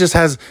stuff. And he just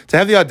has to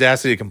have the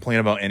audacity to complain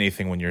about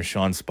anything when you're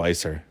Sean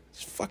Spicer.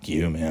 Fuck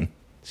you, man.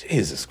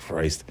 Jesus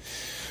Christ.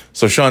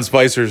 So Sean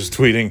Spicer's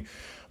tweeting,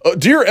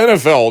 Dear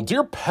NFL,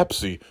 dear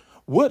Pepsi,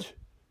 what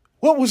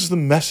was the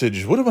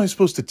message? What am I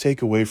supposed to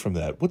take away from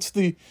that? It's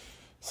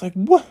like,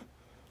 what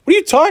are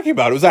you talking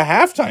about? It was a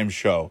halftime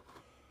show.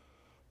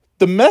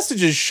 The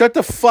message is shut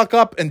the fuck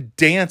up and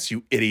dance,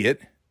 you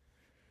idiot.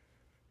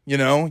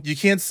 You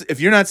can't,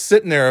 if you're not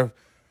sitting there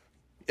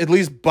at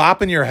least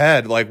bopping your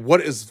head, like, what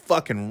is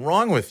fucking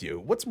wrong with you?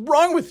 What's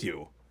wrong with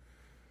you?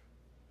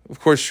 Of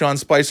course, Sean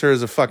Spicer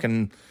is a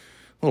fucking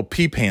little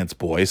pee pants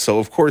boy, so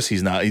of course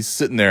he's not. He's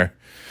sitting there.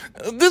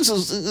 This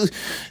is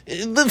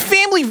the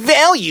family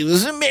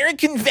values,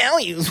 American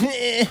values.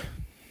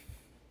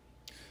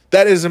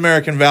 That is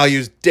American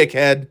values,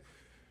 dickhead.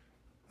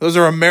 Those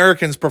are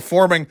Americans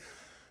performing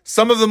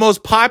some of the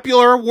most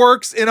popular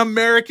works in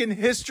American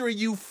history,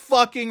 you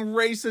fucking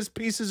racist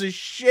pieces of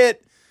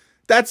shit.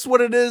 That's what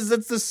it is.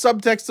 That's the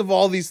subtext of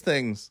all these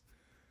things.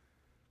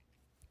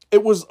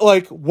 It was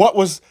like, what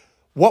was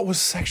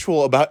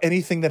sexual about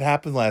anything that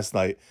happened last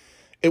night?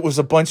 It was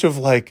a bunch of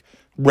like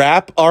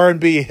rap,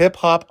 R&B, hip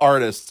hop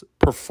artists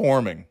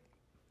performing,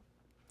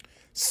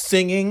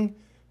 singing,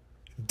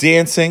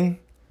 dancing,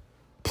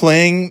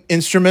 playing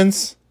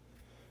instruments,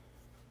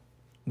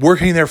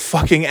 working their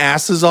fucking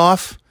asses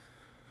off.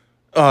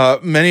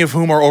 Many of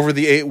whom are over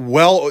the age.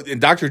 Well, in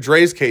Dr.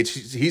 Dre's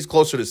case, he's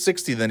closer to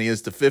 60 than he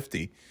is to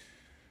 50.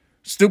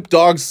 Snoop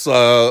Dogg's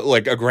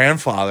like a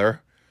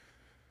grandfather.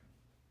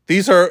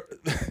 These are,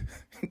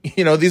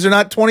 these are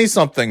not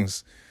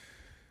 20-somethings.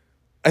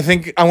 I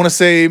want to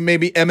say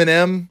maybe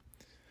Eminem.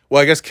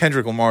 Well, I guess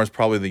Kendrick Lamar is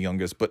probably the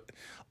youngest, but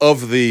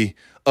of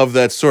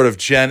that sort of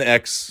Gen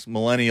X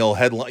millennial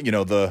headline,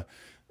 the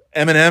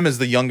Eminem is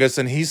the youngest,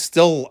 and he's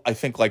still, I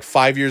think, like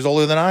 5 years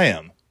older than I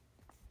am.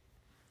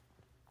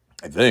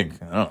 I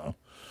think. I don't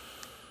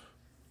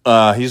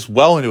know. He's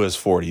well into his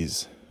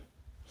 40s.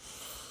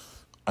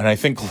 And I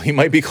think he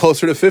might be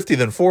closer to 50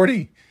 than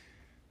 40.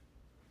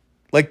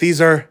 Like,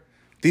 these are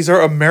These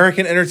are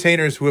American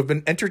entertainers who have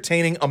been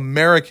entertaining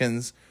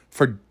Americans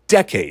for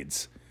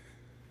decades.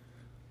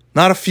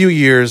 Not a few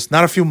years,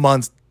 not a few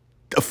months,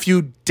 a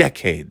few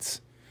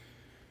decades.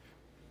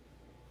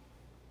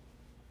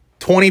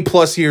 20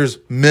 plus years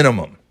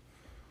minimum.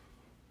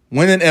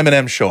 When did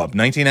Eminem show up?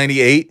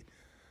 1998?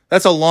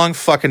 That's a long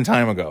fucking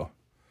time ago.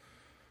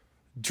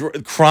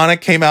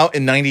 Chronic came out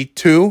in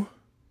 92.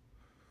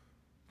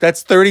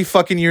 That's 30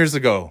 fucking years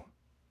ago.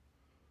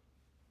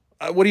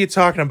 What are you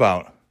talking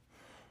about?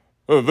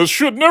 This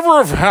should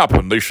never have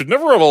happened. They should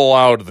never have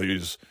allowed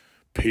these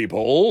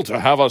people to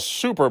have a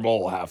Super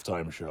Bowl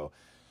halftime show.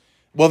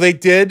 Well, they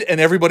did,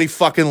 and everybody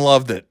fucking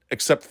loved it,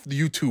 except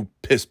you two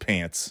piss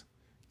pants.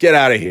 Get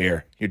out of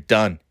here. You're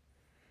done.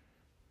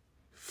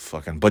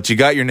 Fucking, but you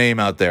got your name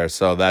out there,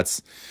 so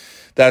that's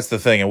the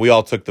thing, and we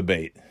all took the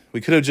bait.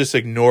 We could have just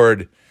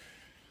ignored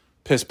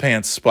Piss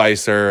Pants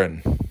Spicer,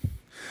 and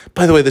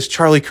by the way, this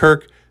Charlie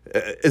Kirk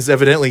is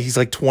evidently, he's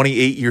like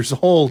 28 years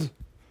old.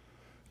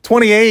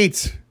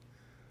 28!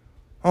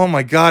 Oh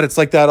my God, it's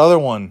like that other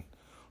one.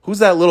 Who's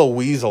that little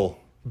weasel?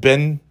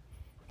 Ben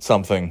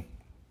something.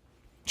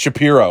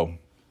 Shapiro.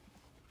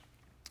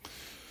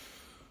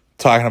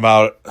 Talking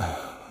about,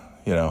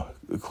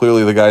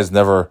 clearly the guy's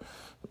never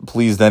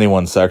pleased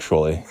anyone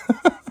sexually.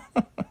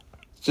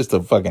 Just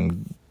a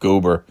fucking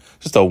goober.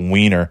 Just a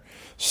wiener.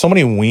 So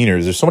many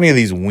wieners. There's so many of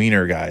these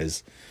wiener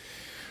guys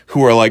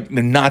who are like,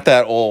 they're not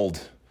that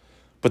old,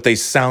 but they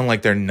sound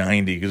like they're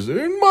 90. Because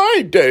in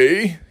my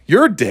day,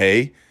 your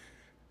day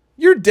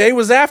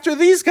was after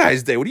these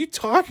guys' day. What are you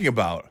talking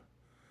about?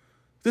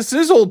 This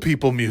is old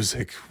people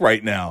music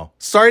right now.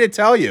 Sorry to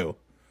tell you.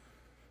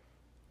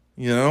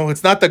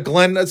 It's not the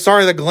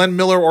Glenn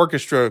Miller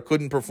Orchestra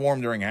couldn't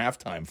perform during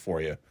halftime for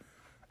you.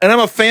 And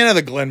I'm a fan of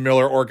the Glenn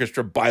Miller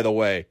Orchestra, by the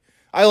way.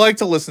 I like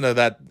to listen to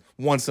that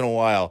once in a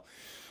while.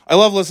 I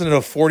love listening to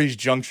 40s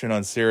Junction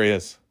on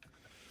Sirius.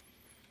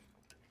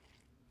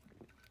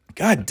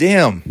 God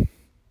damn.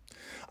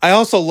 I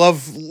also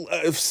love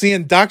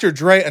seeing Dr.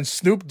 Dre and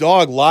Snoop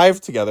Dogg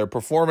live together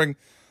performing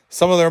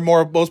some of the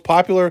most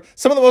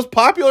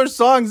popular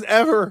songs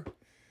ever.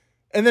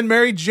 And then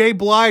Mary J.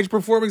 Blige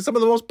performing some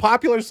of the most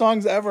popular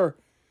songs ever.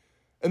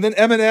 And then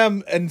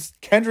Eminem and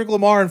Kendrick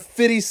Lamar and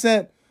 50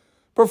 Cent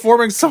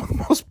performing some of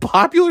the most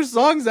popular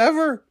songs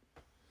ever.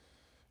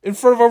 In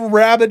front of a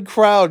rabid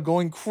crowd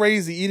going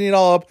crazy, eating it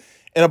all up.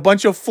 And a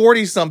bunch of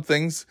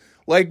 40-somethings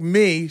like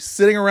me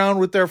sitting around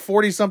with their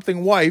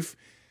 40-something wife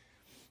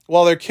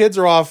while their kids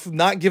are off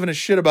not giving a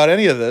shit about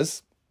any of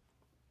this.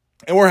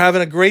 And we're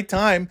having a great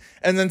time.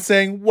 And then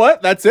saying,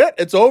 what? That's it?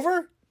 It's over?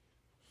 It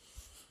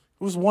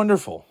was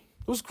wonderful.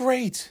 It was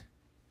great.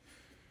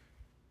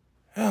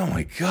 Oh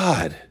my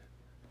God.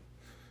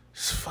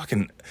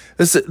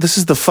 This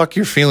is the fuck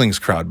your feelings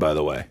crowd, by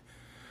the way.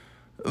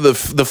 The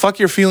fuck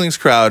your feelings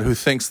crowd who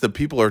thinks that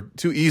people are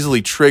too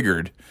easily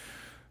triggered.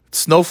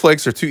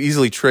 Snowflakes are too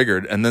easily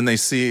triggered. And then they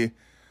see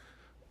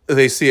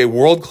a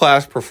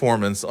world-class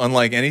performance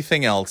unlike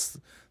anything else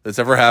that's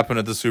ever happened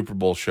at the Super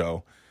Bowl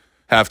show,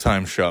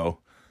 halftime show.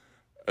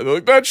 And they're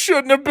like, that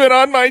shouldn't have been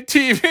on my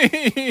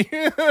TV.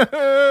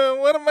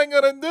 What am I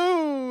going to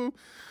do?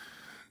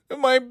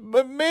 I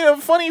made a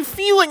funny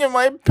feeling in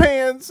my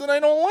pants, and I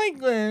don't like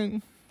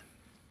that.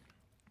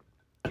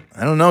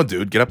 I don't know,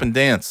 dude. Get up and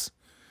dance.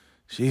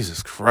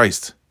 Jesus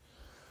Christ.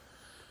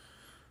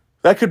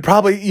 That could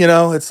probably,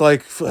 it's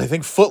like, I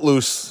think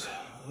Footloose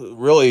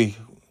really,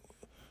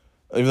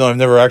 even though I've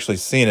never actually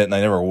seen it, and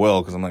I never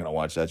will, because I'm not going to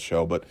watch that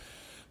show, but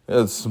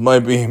it might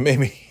be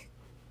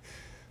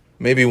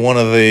maybe one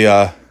of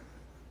the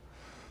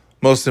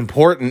most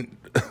important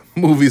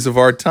movies of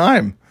our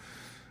time.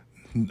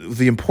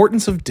 The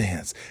importance of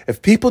dance.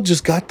 If people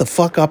just got the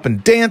fuck up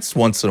and danced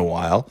once in a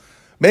while,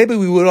 maybe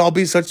we would all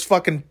be such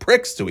fucking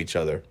pricks to each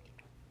other.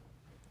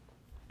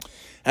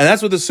 And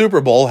that's what the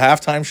Super Bowl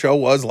halftime show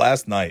was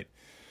last night.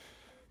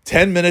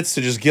 10 minutes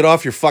to just get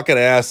off your fucking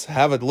ass,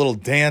 have a little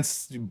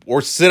dance,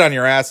 or sit on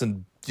your ass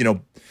and,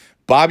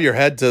 bob your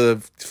head to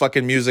the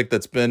fucking music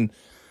that's been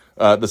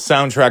the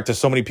soundtrack to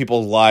so many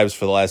people's lives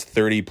for the last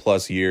 30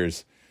 plus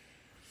years.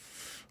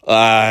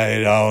 I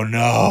don't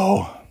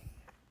know.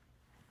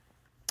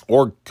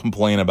 Or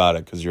complain about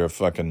it because you're a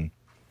fucking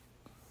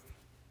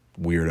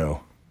weirdo.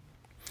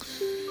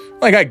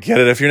 Like, I get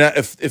it.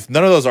 If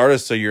none of those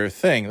artists are your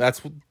thing,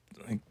 that's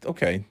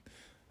okay.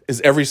 Is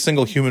every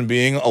single human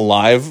being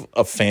alive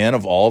a fan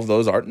of all of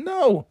those art?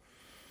 No.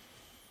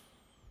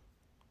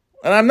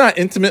 And I'm not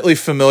intimately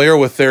familiar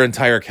with their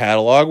entire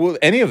catalog with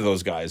any of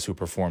those guys who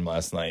performed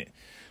last night.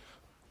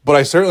 But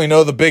I certainly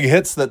know the big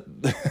hits that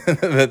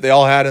that they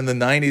all had in the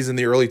 90s and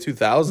the early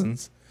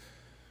 2000s.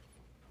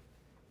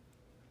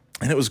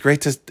 And it was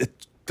great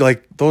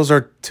those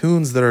are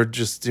tunes that are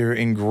just, they're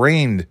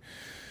ingrained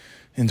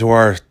into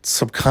our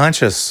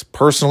subconscious,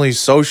 personally,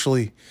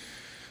 socially,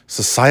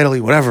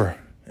 societally, whatever.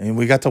 And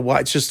we got to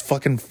watch, it's just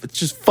fun. It's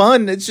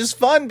just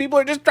fun. People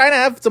are just trying to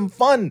have some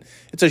fun.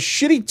 It's a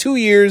shitty 2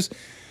 years.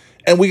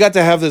 And we got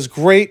to have this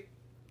great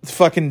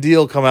fucking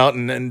deal come out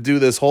and do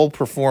this whole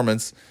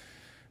performance.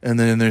 And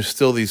then there's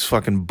still these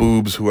fucking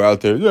boobs who are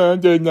out there. Yeah, I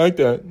didn't like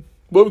that.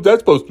 What was that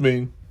supposed to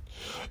mean?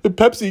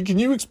 Pepsi, can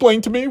you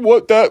explain to me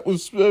what that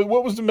was?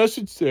 What was the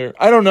message there?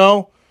 I don't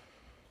know.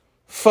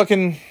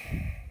 Fucking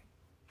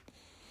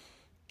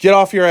get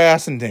off your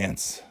ass and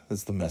dance.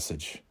 That's the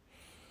message.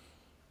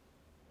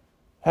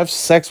 Have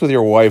sex with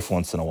your wife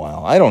once in a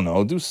while. I don't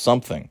know. Do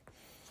something.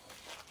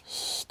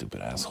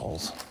 Stupid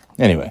assholes.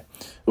 Anyway,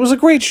 it was a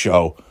great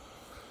show.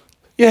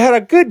 You had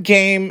a good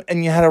game,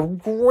 and you had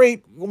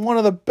one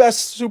of the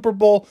best Super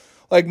Bowl,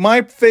 like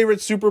my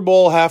favorite Super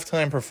Bowl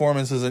halftime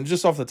performances, and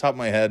just off the top of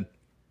my head,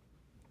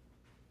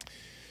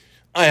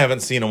 I haven't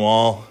seen them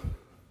all.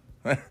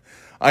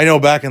 I know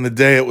back in the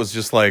day it was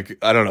just like,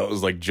 I don't know, it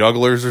was like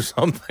jugglers or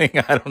something.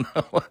 I don't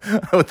know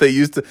what they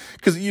used to,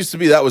 because it used to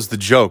be that was the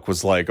joke,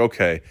 was like,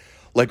 okay,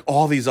 like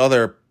all these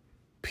other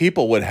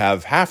people would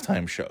have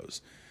halftime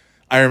shows.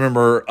 I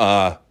remember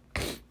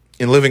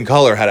In Living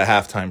Color had a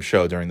halftime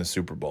show during the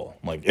Super Bowl.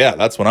 I'm like, yeah,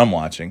 that's what I'm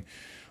watching.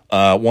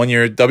 One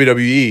year,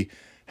 WWE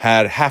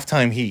had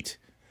halftime heat.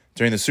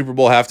 During the Super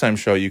Bowl halftime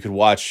show, you could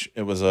watch,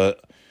 it was a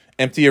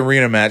empty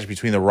arena match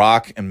between The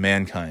Rock and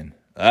Mankind.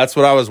 That's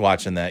what I was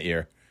watching that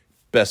year.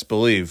 Best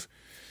believe.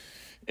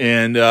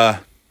 And, yeah,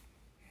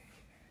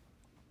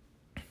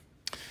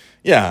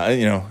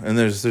 you know, and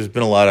there's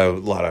been a lot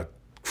of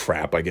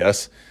crap, I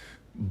guess.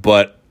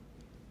 But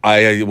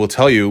I will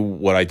tell you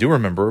what I do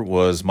remember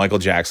was Michael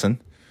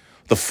Jackson.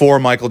 The 4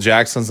 Michael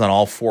Jacksons on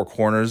all 4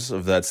 corners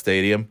of that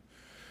stadium.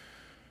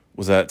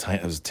 Was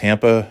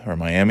Tampa or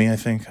Miami, I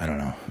think? I don't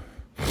know.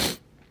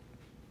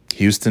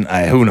 Houston?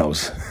 Who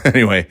knows?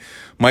 Anyway,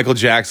 Michael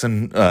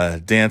Jackson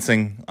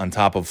dancing on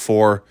top of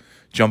 4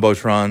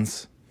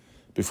 Jumbotrons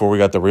before we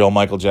got the real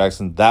Michael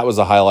Jackson. That was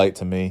a highlight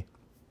to me.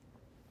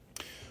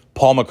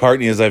 Paul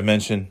McCartney, as I've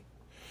mentioned.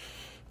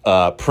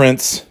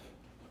 Prince.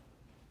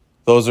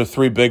 Those are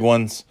 3 big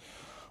ones.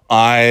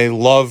 I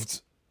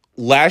loved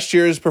last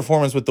year's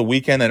performance with The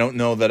Weeknd. I don't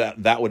know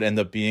that would end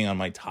up being on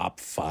my top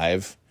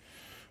 5.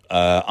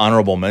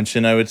 Honorable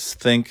mention, I would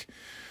think.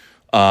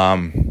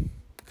 Michael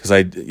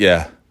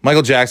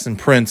Jackson,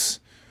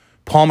 Prince,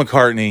 Paul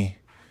McCartney.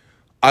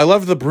 I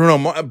loved the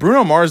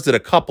Bruno Mars did a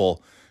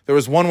couple. There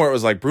was one where it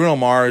was like Bruno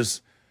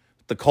Mars,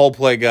 the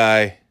Coldplay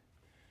guy,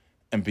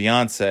 and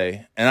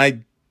Beyonce.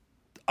 And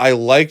I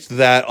liked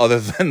that other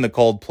than the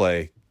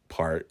Coldplay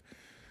part.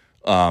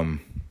 And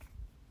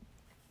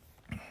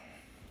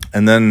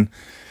then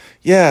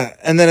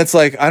it's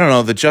like, I don't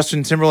know, the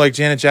Justin Timberlake,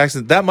 Janet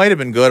Jackson, that might have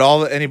been good. All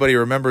that anybody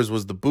remembers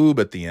was the boob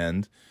at the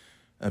end.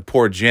 And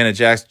poor Janet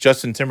Jackson.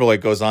 Justin Timberlake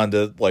goes on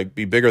to like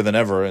be bigger than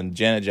ever, and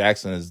Janet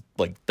Jackson is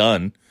like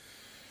done.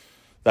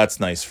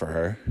 That's nice for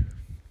her.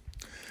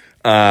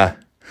 By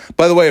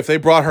the way, if they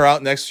brought her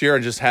out next year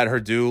and just had her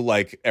do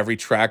like every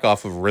track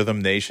off of Rhythm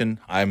Nation,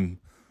 that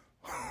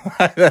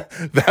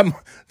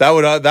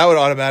would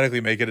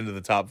automatically make it into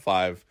the top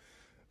 5.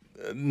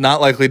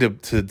 Not likely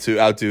to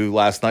outdo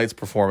last night's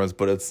performance,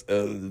 but it's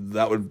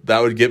that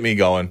would get me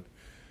going.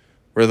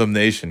 Rhythm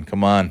Nation,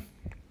 come on.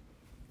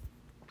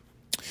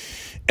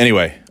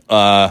 Anyway,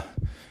 so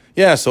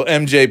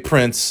MJ,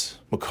 Prince,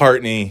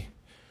 McCartney,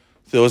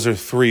 those are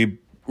 3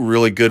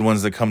 really good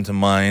ones that come to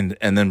mind,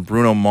 and then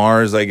Bruno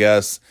Mars, I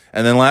guess,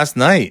 and then last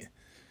night.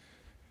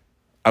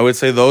 I would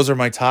say those are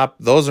my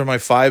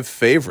 5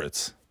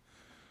 favorites.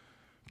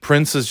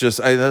 Prince is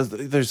just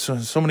there's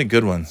so many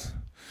good ones.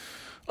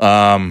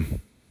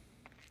 Anything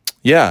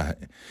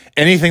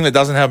that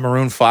doesn't have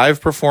Maroon 5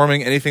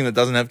 performing, anything that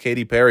doesn't have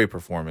Katy Perry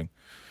performing.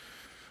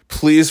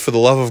 Please, for the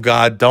love of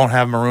God, don't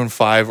have Maroon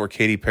 5 or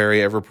Katy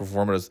Perry ever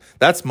perform it.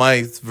 That's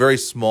my very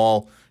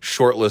small,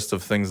 short list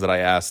of things that I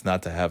asked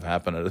not to have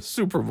happen at a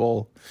Super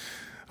Bowl.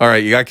 All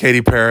right, you got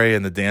Katy Perry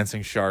and the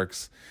Dancing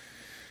Sharks.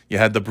 You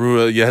had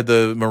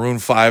the Maroon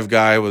 5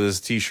 guy with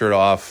his T-shirt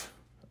off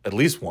at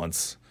least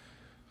once.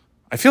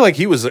 I feel like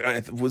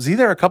was he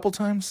there a couple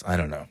times? I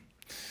don't know.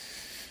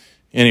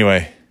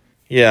 Anyway,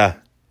 yeah,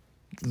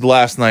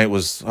 last night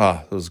was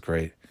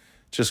great,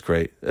 just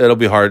great. It'll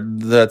be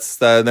hard.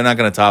 They're not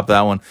going to top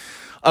that one.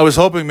 I was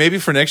hoping maybe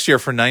for next year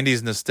for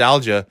 90s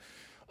nostalgia,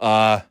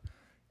 if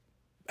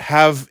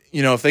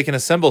they can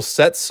assemble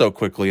sets so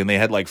quickly and they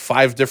had like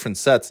 5 different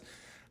sets.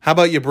 How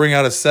about you bring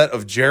out a set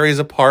of Jerry's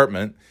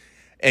apartment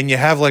and you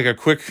have like a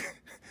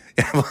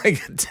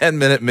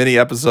 10-minute mini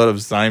episode of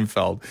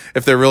Seinfeld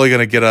if they're really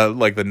going to get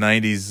the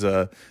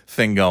 90s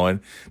thing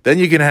going. Then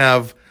you can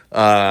have.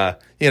 Have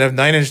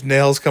 9 Inch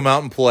Nails come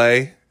out and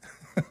play,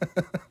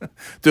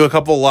 do a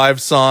couple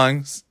live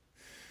songs,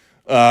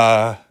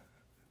 have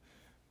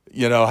a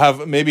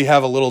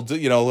little,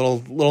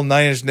 little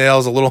 9 Inch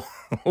Nails, a little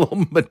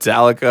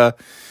Metallica,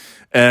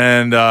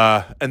 and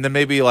then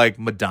maybe like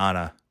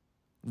Madonna.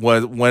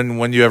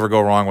 When you ever go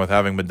wrong with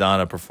having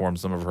Madonna perform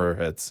some of her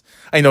hits?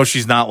 I know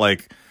she's not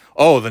like,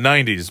 the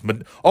 90s,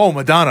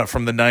 Madonna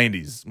from the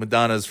 90s.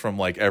 Madonna's from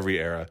like every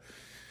era.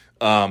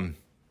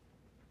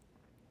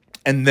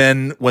 And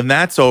then when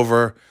that's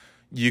over,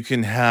 you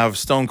can have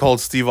Stone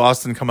Cold Steve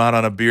Austin come out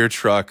on a beer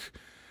truck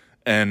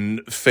and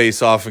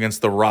face off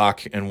against The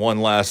Rock in one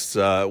last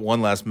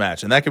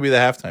match, and that could be the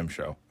halftime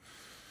show.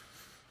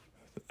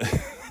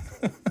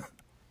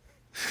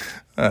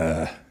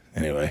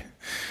 Anyway,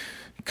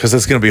 because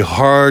it's going to be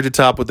hard to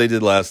top what they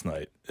did last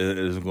night. It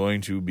is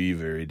going to be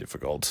very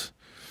difficult.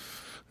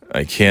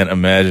 I can't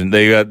imagine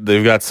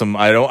they've got some.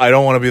 I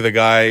don't want to be the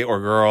guy or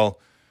girl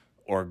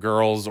or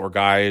girls or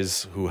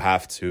guys who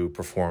have to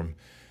perform.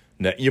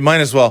 You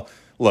might as well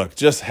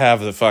just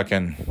have the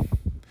fucking.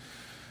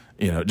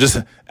 Just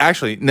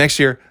actually next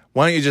year.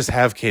 Why don't you just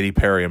have Katy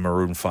Perry and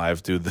Maroon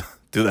 5 do the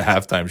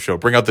halftime show?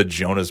 Bring out the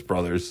Jonas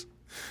Brothers,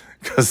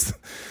 because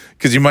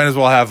you might as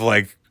well have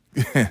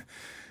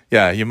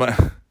yeah, you might.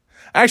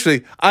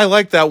 Actually, I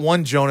like that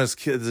one Jonas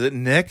kid. Is it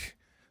Nick,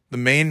 the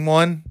main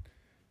one?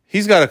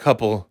 He's got a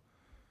couple.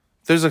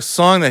 There's a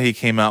song that he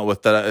came out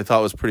with that I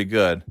thought was pretty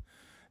good.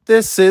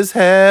 This is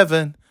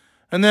heaven,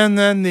 and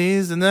then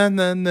these, and then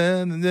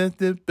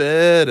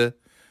better.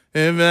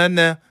 And right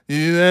now,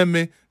 you and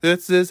me,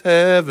 this is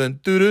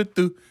heaven. Do.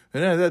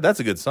 That's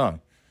a good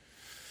song.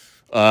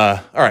 All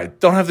right,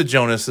 don't have the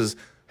Jonases.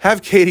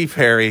 Have Katy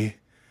Perry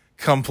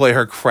come play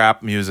her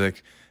crap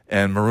music,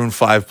 and Maroon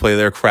 5 play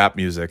their crap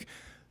music,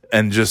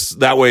 and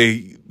just that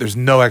way, there's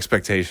no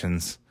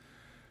expectations.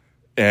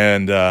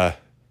 And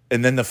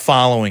then the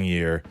following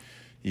year,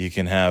 you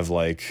can have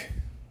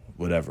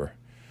whatever.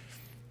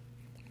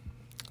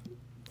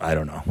 I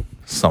don't know,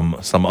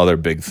 some other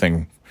big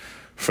thing.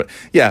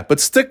 But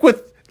stick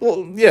with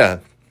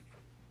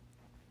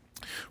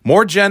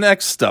more Gen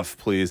X stuff,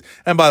 please.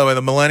 And by the way,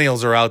 the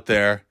millennials are out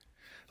there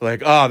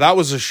that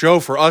was a show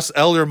for us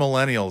elder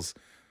millennials.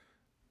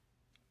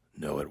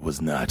 No, it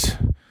was not.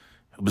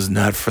 It was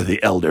not for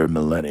the elder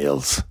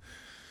millennials.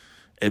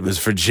 It was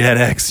for Gen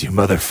X, you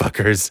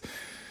motherfuckers.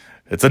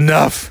 It's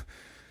enough.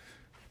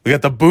 We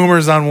got the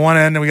boomers on one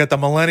end and we got the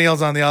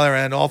millennials on the other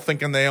end, all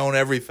thinking they own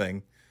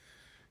everything.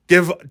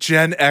 Give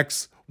Gen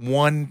X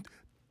one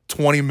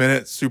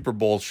 20-minute Super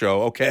Bowl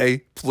show,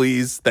 okay?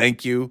 Please,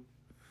 thank you.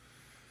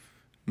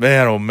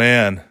 Man, oh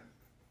man.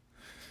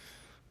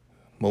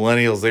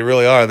 Millennials, they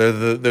really are.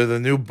 They're the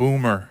new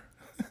boomer.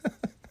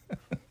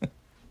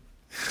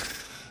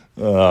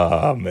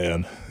 Oh,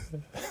 man.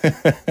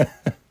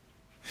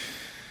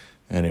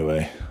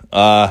 Anyway,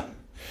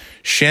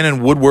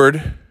 Shannon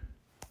Woodward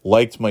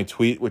liked my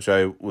tweet, which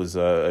I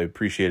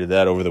appreciated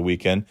that over the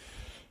weekend.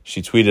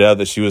 She tweeted out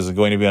that she was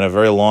going to be on a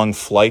very long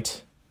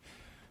flight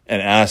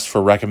and asked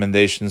for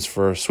recommendations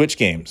for Switch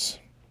games.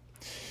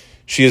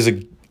 She's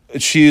you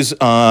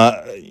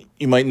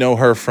might know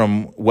her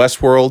from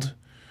Westworld.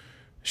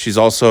 She's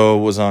also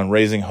was on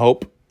Raising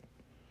Hope.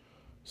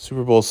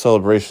 Super Bowl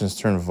celebrations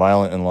turned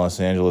violent in Los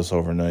Angeles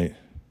overnight.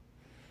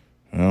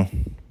 Well,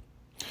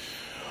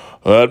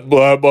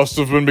 that must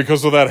have been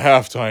because of that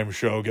halftime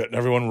show getting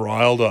everyone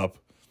riled up.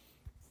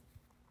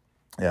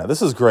 Yeah,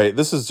 this is great.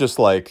 This is just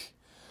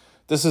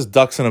this is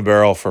ducks in a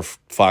barrel for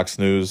Fox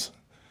News.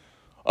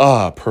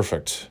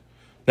 Perfect.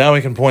 Now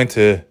we can point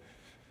to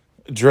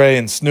Dre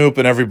and Snoop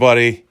and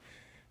everybody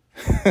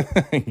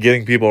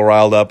getting people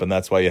riled up, and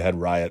that's why you had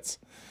riots.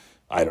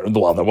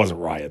 Well, that wasn't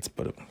riots,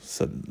 but it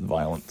said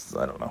violence.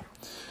 I don't know.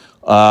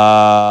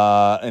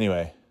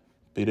 Anyway.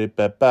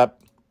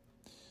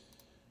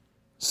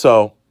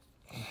 So,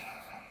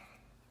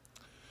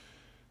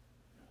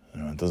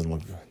 it doesn't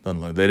look,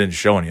 they didn't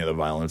show any of the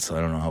violence, so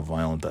I don't know how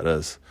violent that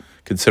is.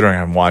 Considering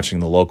I'm watching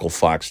the local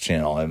Fox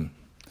channel, I'm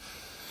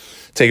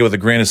take it with a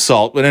grain of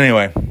salt. But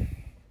anyway,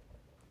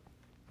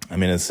 I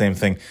mean, the same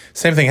thing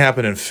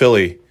happened in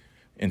Philly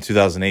in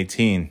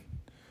 2018.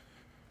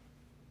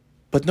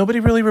 But nobody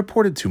really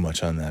reported too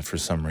much on that for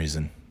some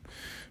reason.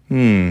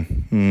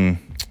 Anyway.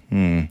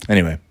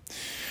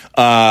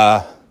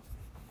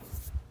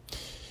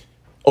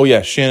 Oh,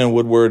 yeah, Shannon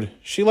Woodward.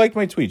 She liked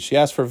my tweet. She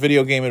asked for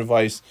video game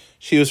advice.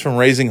 She was from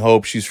Raising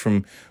Hope. She's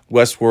from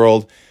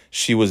Westworld.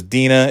 She was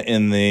Dina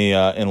in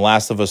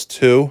Last of Us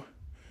 2.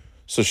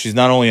 So she's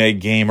not only a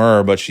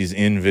gamer, but she's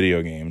in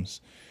video games.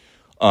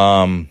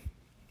 It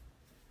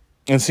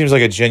seems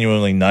like a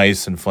genuinely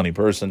nice and funny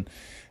person.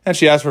 And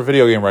she asked for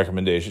video game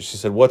recommendations. She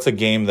said, what's a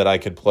game that I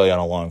could play on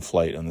a long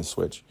flight on the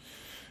Switch?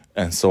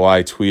 And so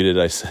I tweeted,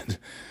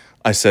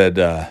 I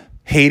said,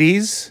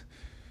 Hades,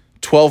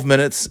 12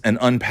 Minutes, and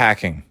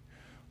Unpacking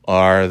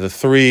are the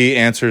three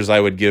answers I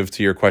would give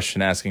to your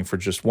question asking for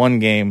just one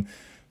game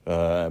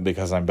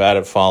because I'm bad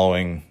at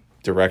following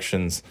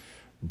directions,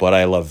 but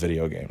I love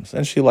video games.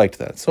 And she liked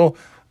that. So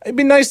it'd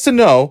be nice to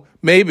know,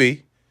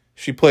 maybe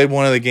she played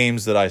one of the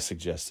games that I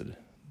suggested.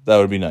 That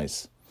would be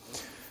nice.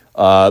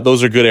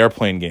 Those are good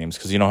airplane games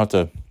because you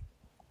also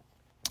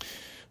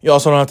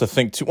don't have to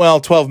think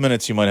 12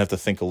 minutes you might have to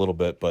think a little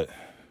bit, but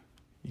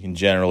you can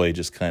generally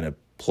just kind of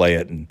play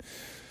it and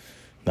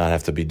not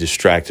have to be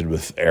distracted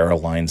with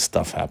airline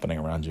stuff happening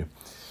around you.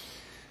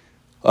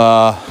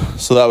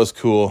 So that was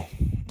cool.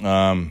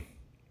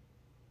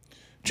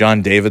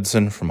 John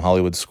Davidson from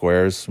Hollywood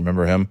Squares,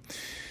 remember him?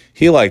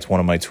 He liked one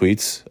of my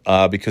tweets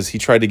because he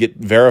tried to get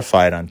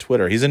verified on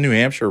Twitter. He's a New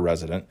Hampshire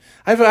resident.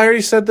 I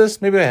already said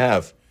this? Maybe I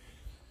have.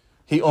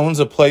 He owns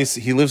a place.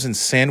 He lives in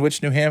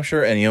Sandwich, New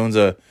Hampshire, and he owns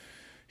a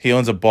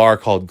bar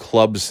called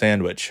Club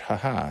Sandwich.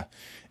 Haha.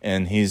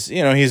 And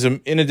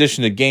in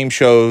addition to game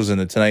shows and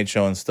the Tonight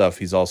Show and stuff,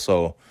 he's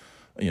also,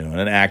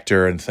 an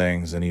actor and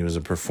things, and he was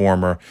a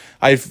performer.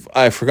 I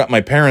forgot,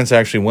 my parents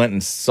actually went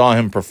and saw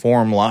him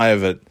perform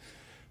live at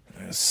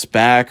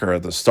SPAC or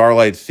at the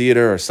Starlight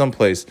Theater or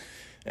someplace,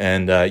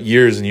 and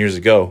years and years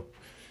ago.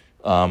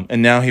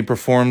 And now he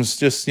performs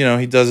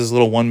he does his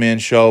little one-man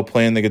show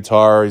playing the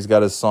guitar. He's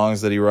got his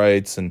songs that he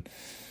writes, and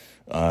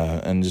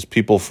just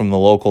people from the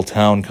local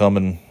town come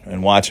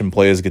and watch him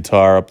play his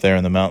guitar up there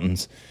in the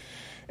mountains.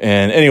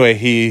 And anyway,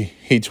 he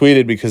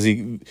tweeted because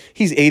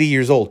he's 80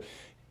 years old,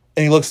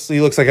 and he looks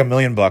like $1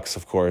 million,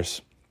 of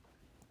course.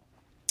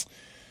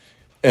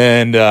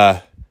 And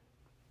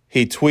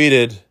he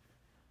tweeted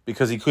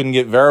because he couldn't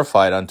get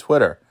verified on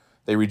Twitter.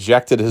 They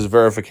rejected his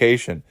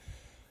verification,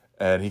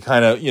 and he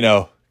kind of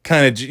a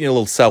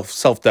little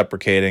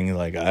self-deprecating,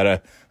 like I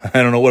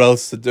don't know what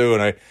else to do.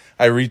 And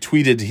I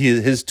retweeted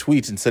his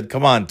tweets and said,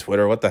 "Come on,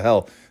 Twitter, what the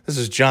hell? This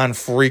is John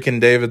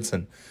freaking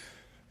Davidson."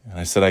 And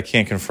I said, I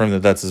can't confirm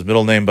that that's his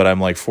middle name, but I'm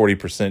like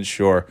 40%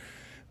 sure.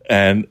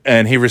 And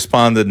he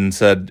responded and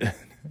said,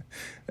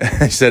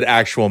 he said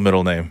actual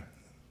middle name,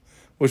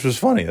 which was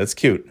funny. That's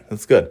cute.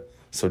 That's good.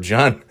 So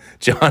John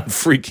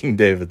freaking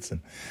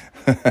Davidson.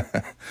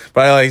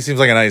 But he seems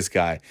like a nice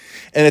guy.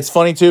 And it's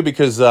funny too,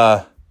 because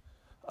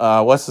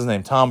what's his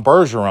name? Tom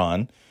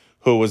Bergeron,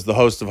 who was the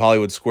host of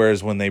Hollywood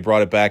Squares when they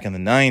brought it back in the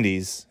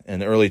 90s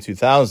and the early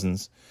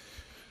 2000s.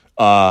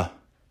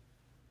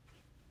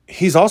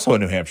 He's also a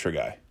New Hampshire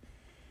guy.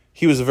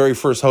 He was the very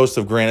first host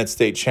of Granite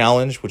State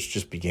Challenge, which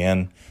just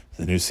began.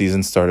 The new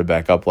season started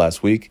back up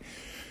last week,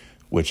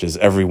 which is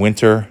every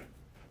winter.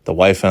 The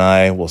wife and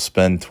I will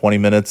spend 20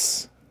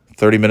 minutes,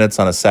 30 minutes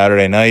on a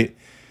Saturday night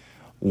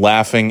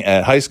laughing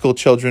at high school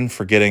children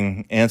for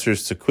getting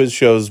answers to quiz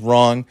shows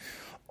wrong,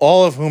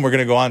 all of whom are going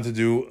to go on to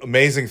do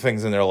amazing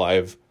things in their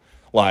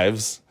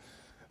lives.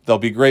 They'll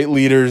be great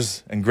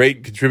leaders and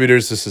great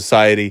contributors to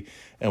society,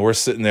 and we're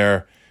sitting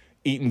there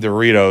eating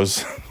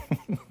Doritos,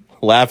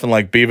 laughing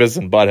like Beavis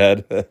and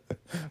Butthead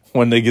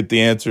when they get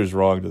the answers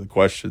wrong to the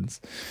questions.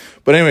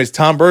 But anyways,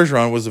 Tom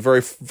Bergeron was the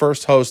very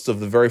first host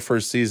of the very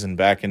first season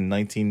back in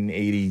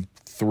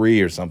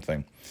 1983 or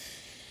something.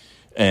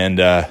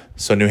 And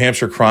so New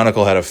Hampshire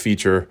Chronicle had a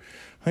feature,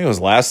 I think it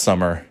was last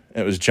summer.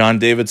 It was John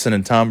Davidson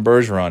and Tom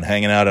Bergeron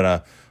hanging out at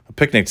a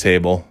picnic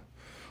table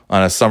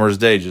on a summer's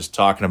day, just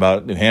talking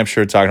about New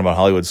Hampshire, talking about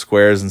Hollywood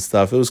Squares and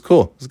stuff. It was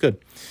cool. It was good.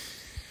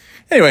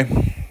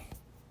 Anyway,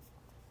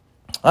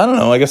 I don't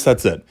know. I guess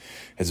that's it.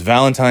 It's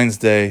Valentine's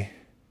Day.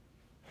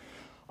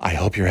 I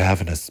hope you're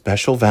having a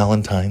special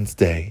Valentine's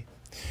Day,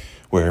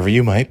 wherever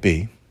you might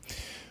be.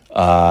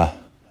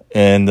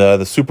 And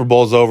the Super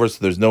Bowl's over, so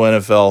there's no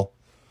NFL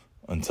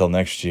until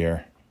next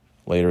year,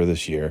 later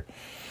this year.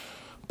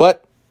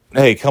 But,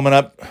 hey, coming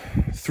up,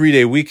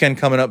 3-day weekend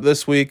coming up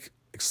this week.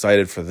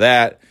 Excited for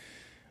that.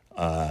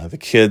 The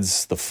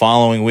kids, the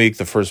following week,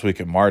 the first week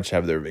of March,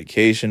 have their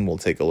vacation. We'll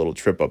take a little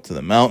trip up to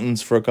the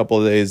mountains for a couple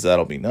of days.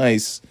 That'll be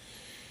nice.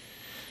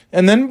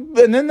 And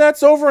then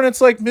that's over, and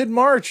it's like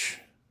mid-March.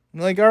 I'm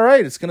like, all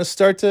right, it's gonna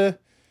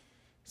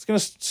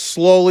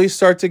slowly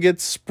start to get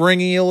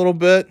springy a little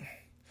bit.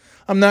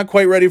 I'm not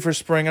quite ready for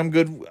spring. I'm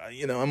good.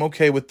 I'm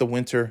okay with the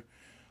winter.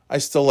 I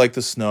still like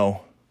the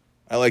snow.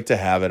 I like to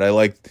have it. I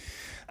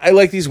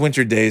like these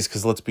winter days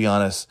because, let's be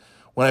honest,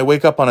 when I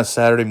wake up on a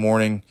Saturday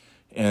morning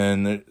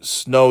and the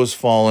snow is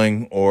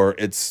falling or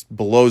it's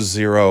below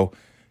zero,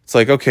 it's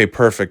like, okay,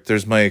 perfect.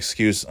 There's my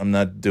excuse. I'm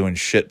not doing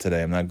shit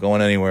today. I'm not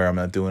going anywhere. I'm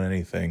not doing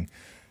anything.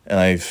 And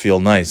I feel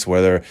nice.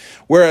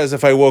 Whereas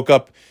if I woke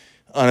up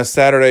on a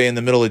Saturday in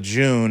the middle of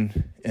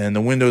June and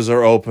the windows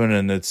are open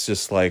and it's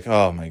just like,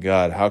 oh my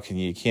God,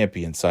 you can't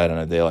be inside on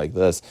a day like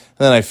this. And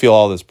then I feel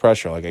all this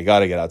pressure, like I got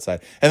to get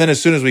outside. And then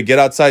as soon as we get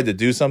outside to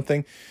do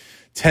something,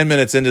 10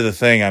 minutes into the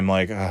thing, I'm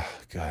like, oh,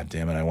 God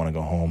damn it, I want to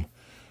go home.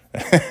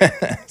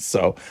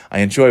 So I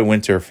enjoy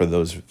winter for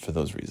those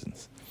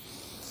reasons.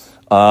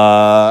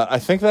 I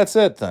think that's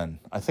it then.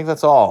 I think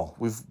that's all.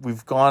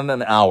 We've gone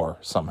an hour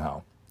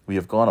somehow. We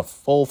have gone a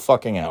full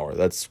fucking hour.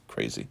 That's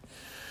crazy.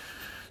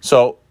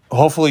 So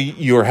hopefully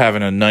you're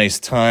having a nice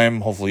time.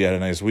 Hopefully you had a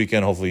nice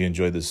weekend. Hopefully you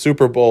enjoyed the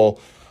Super Bowl.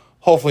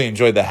 Hopefully you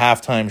enjoyed the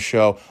halftime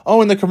show.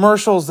 Oh, and the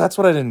commercials. That's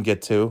what I didn't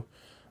get to.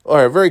 All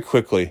right, very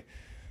quickly.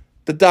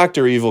 The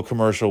Dr. Evil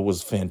commercial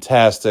was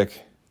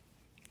fantastic.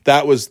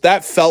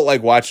 That felt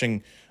like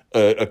watching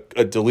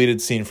a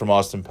deleted scene from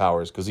Austin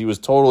Powers because he was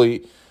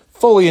fully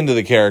into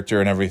the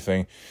character and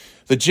everything.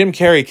 The Jim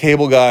Carrey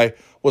cable guy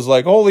was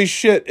like, holy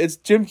shit, it's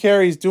Jim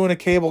Carrey's doing a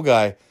cable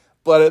guy.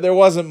 But there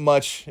wasn't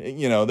much,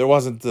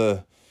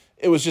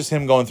 it was just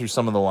him going through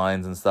some of the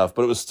lines and stuff,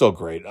 but it was still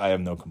great. I have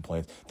no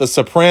complaints. The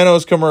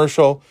Sopranos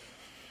commercial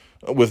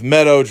with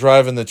Meadow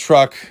driving the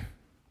truck,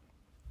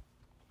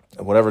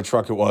 whatever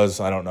truck it was,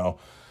 I don't know.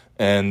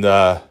 And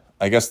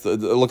I guess it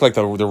looked like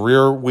the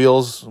rear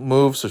wheels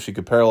moved so she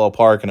could parallel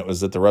park, and it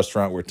was at the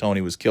restaurant where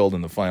Tony was killed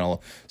in the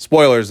final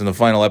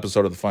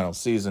episode of the final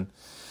season.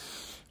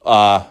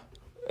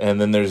 And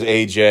then there's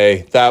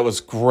AJ. That was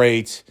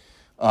great.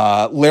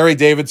 Larry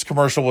David's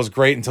commercial was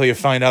great until you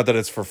find out that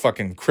it's for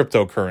fucking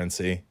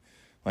cryptocurrency.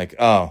 Like,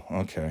 oh,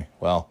 okay.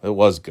 Well, it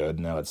was good.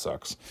 Now it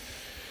sucks.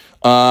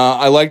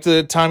 I liked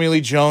the Tommy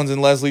Lee Jones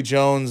and Leslie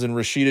Jones and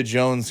Rashida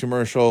Jones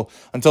commercial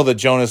until the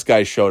Jonas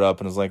guy showed up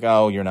and was like,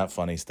 oh, you're not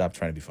funny. Stop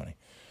trying to be funny.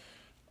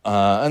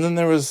 And then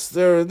there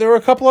were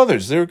a couple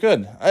others. They were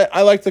good.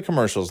 I liked the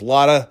commercials. A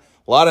lot of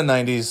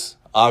 90s.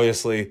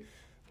 Obviously,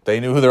 they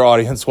knew who their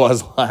audience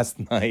was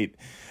last night.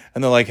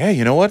 And they're like, hey,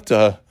 you know what?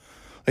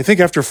 I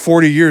think after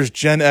 40 years,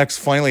 Gen X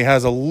finally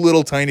has a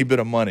little tiny bit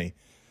of money.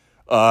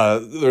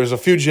 There's a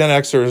few Gen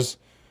Xers,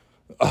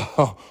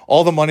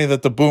 all the money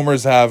that the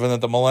boomers have and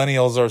that the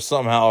millennials are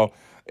somehow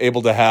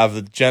able to have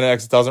that Gen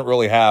X doesn't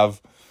really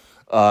have.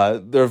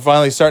 They're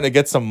finally starting to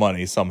get some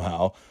money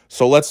somehow.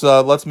 So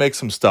let's make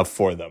some stuff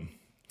for them.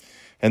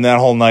 And that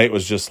whole night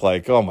was just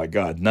like, oh my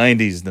God,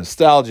 90s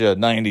nostalgia,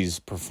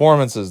 90s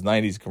performances,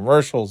 90s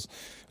commercials.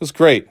 It was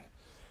great.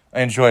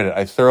 I enjoyed it.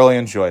 I thoroughly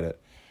enjoyed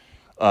it.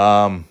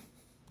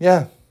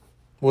 Yeah.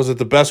 Was it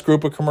the best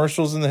group of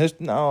commercials in the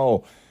history?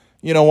 No.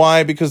 You know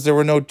why? Because there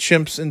were no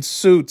chimps in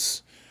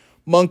suits.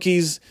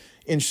 Monkeys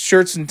in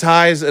shirts and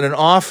ties in an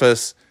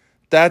office.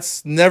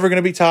 That's never going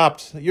to be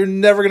topped. You're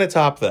never going to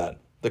top that.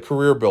 The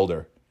Career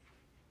Builder.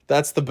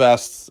 That's the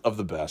best of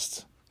the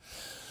best.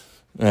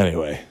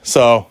 Anyway,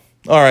 so,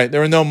 all right,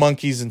 there were no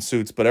monkeys in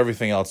suits, but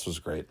everything else was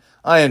great.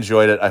 I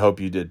enjoyed it. I hope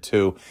you did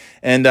too.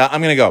 And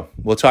I'm going to go.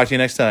 We'll talk to you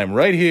next time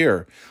right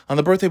here on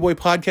the Birthday Boy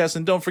Podcast.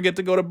 And don't forget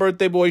to go to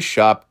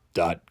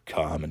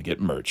birthdayboyshop.com and get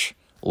merch.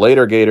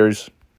 Later, Gators.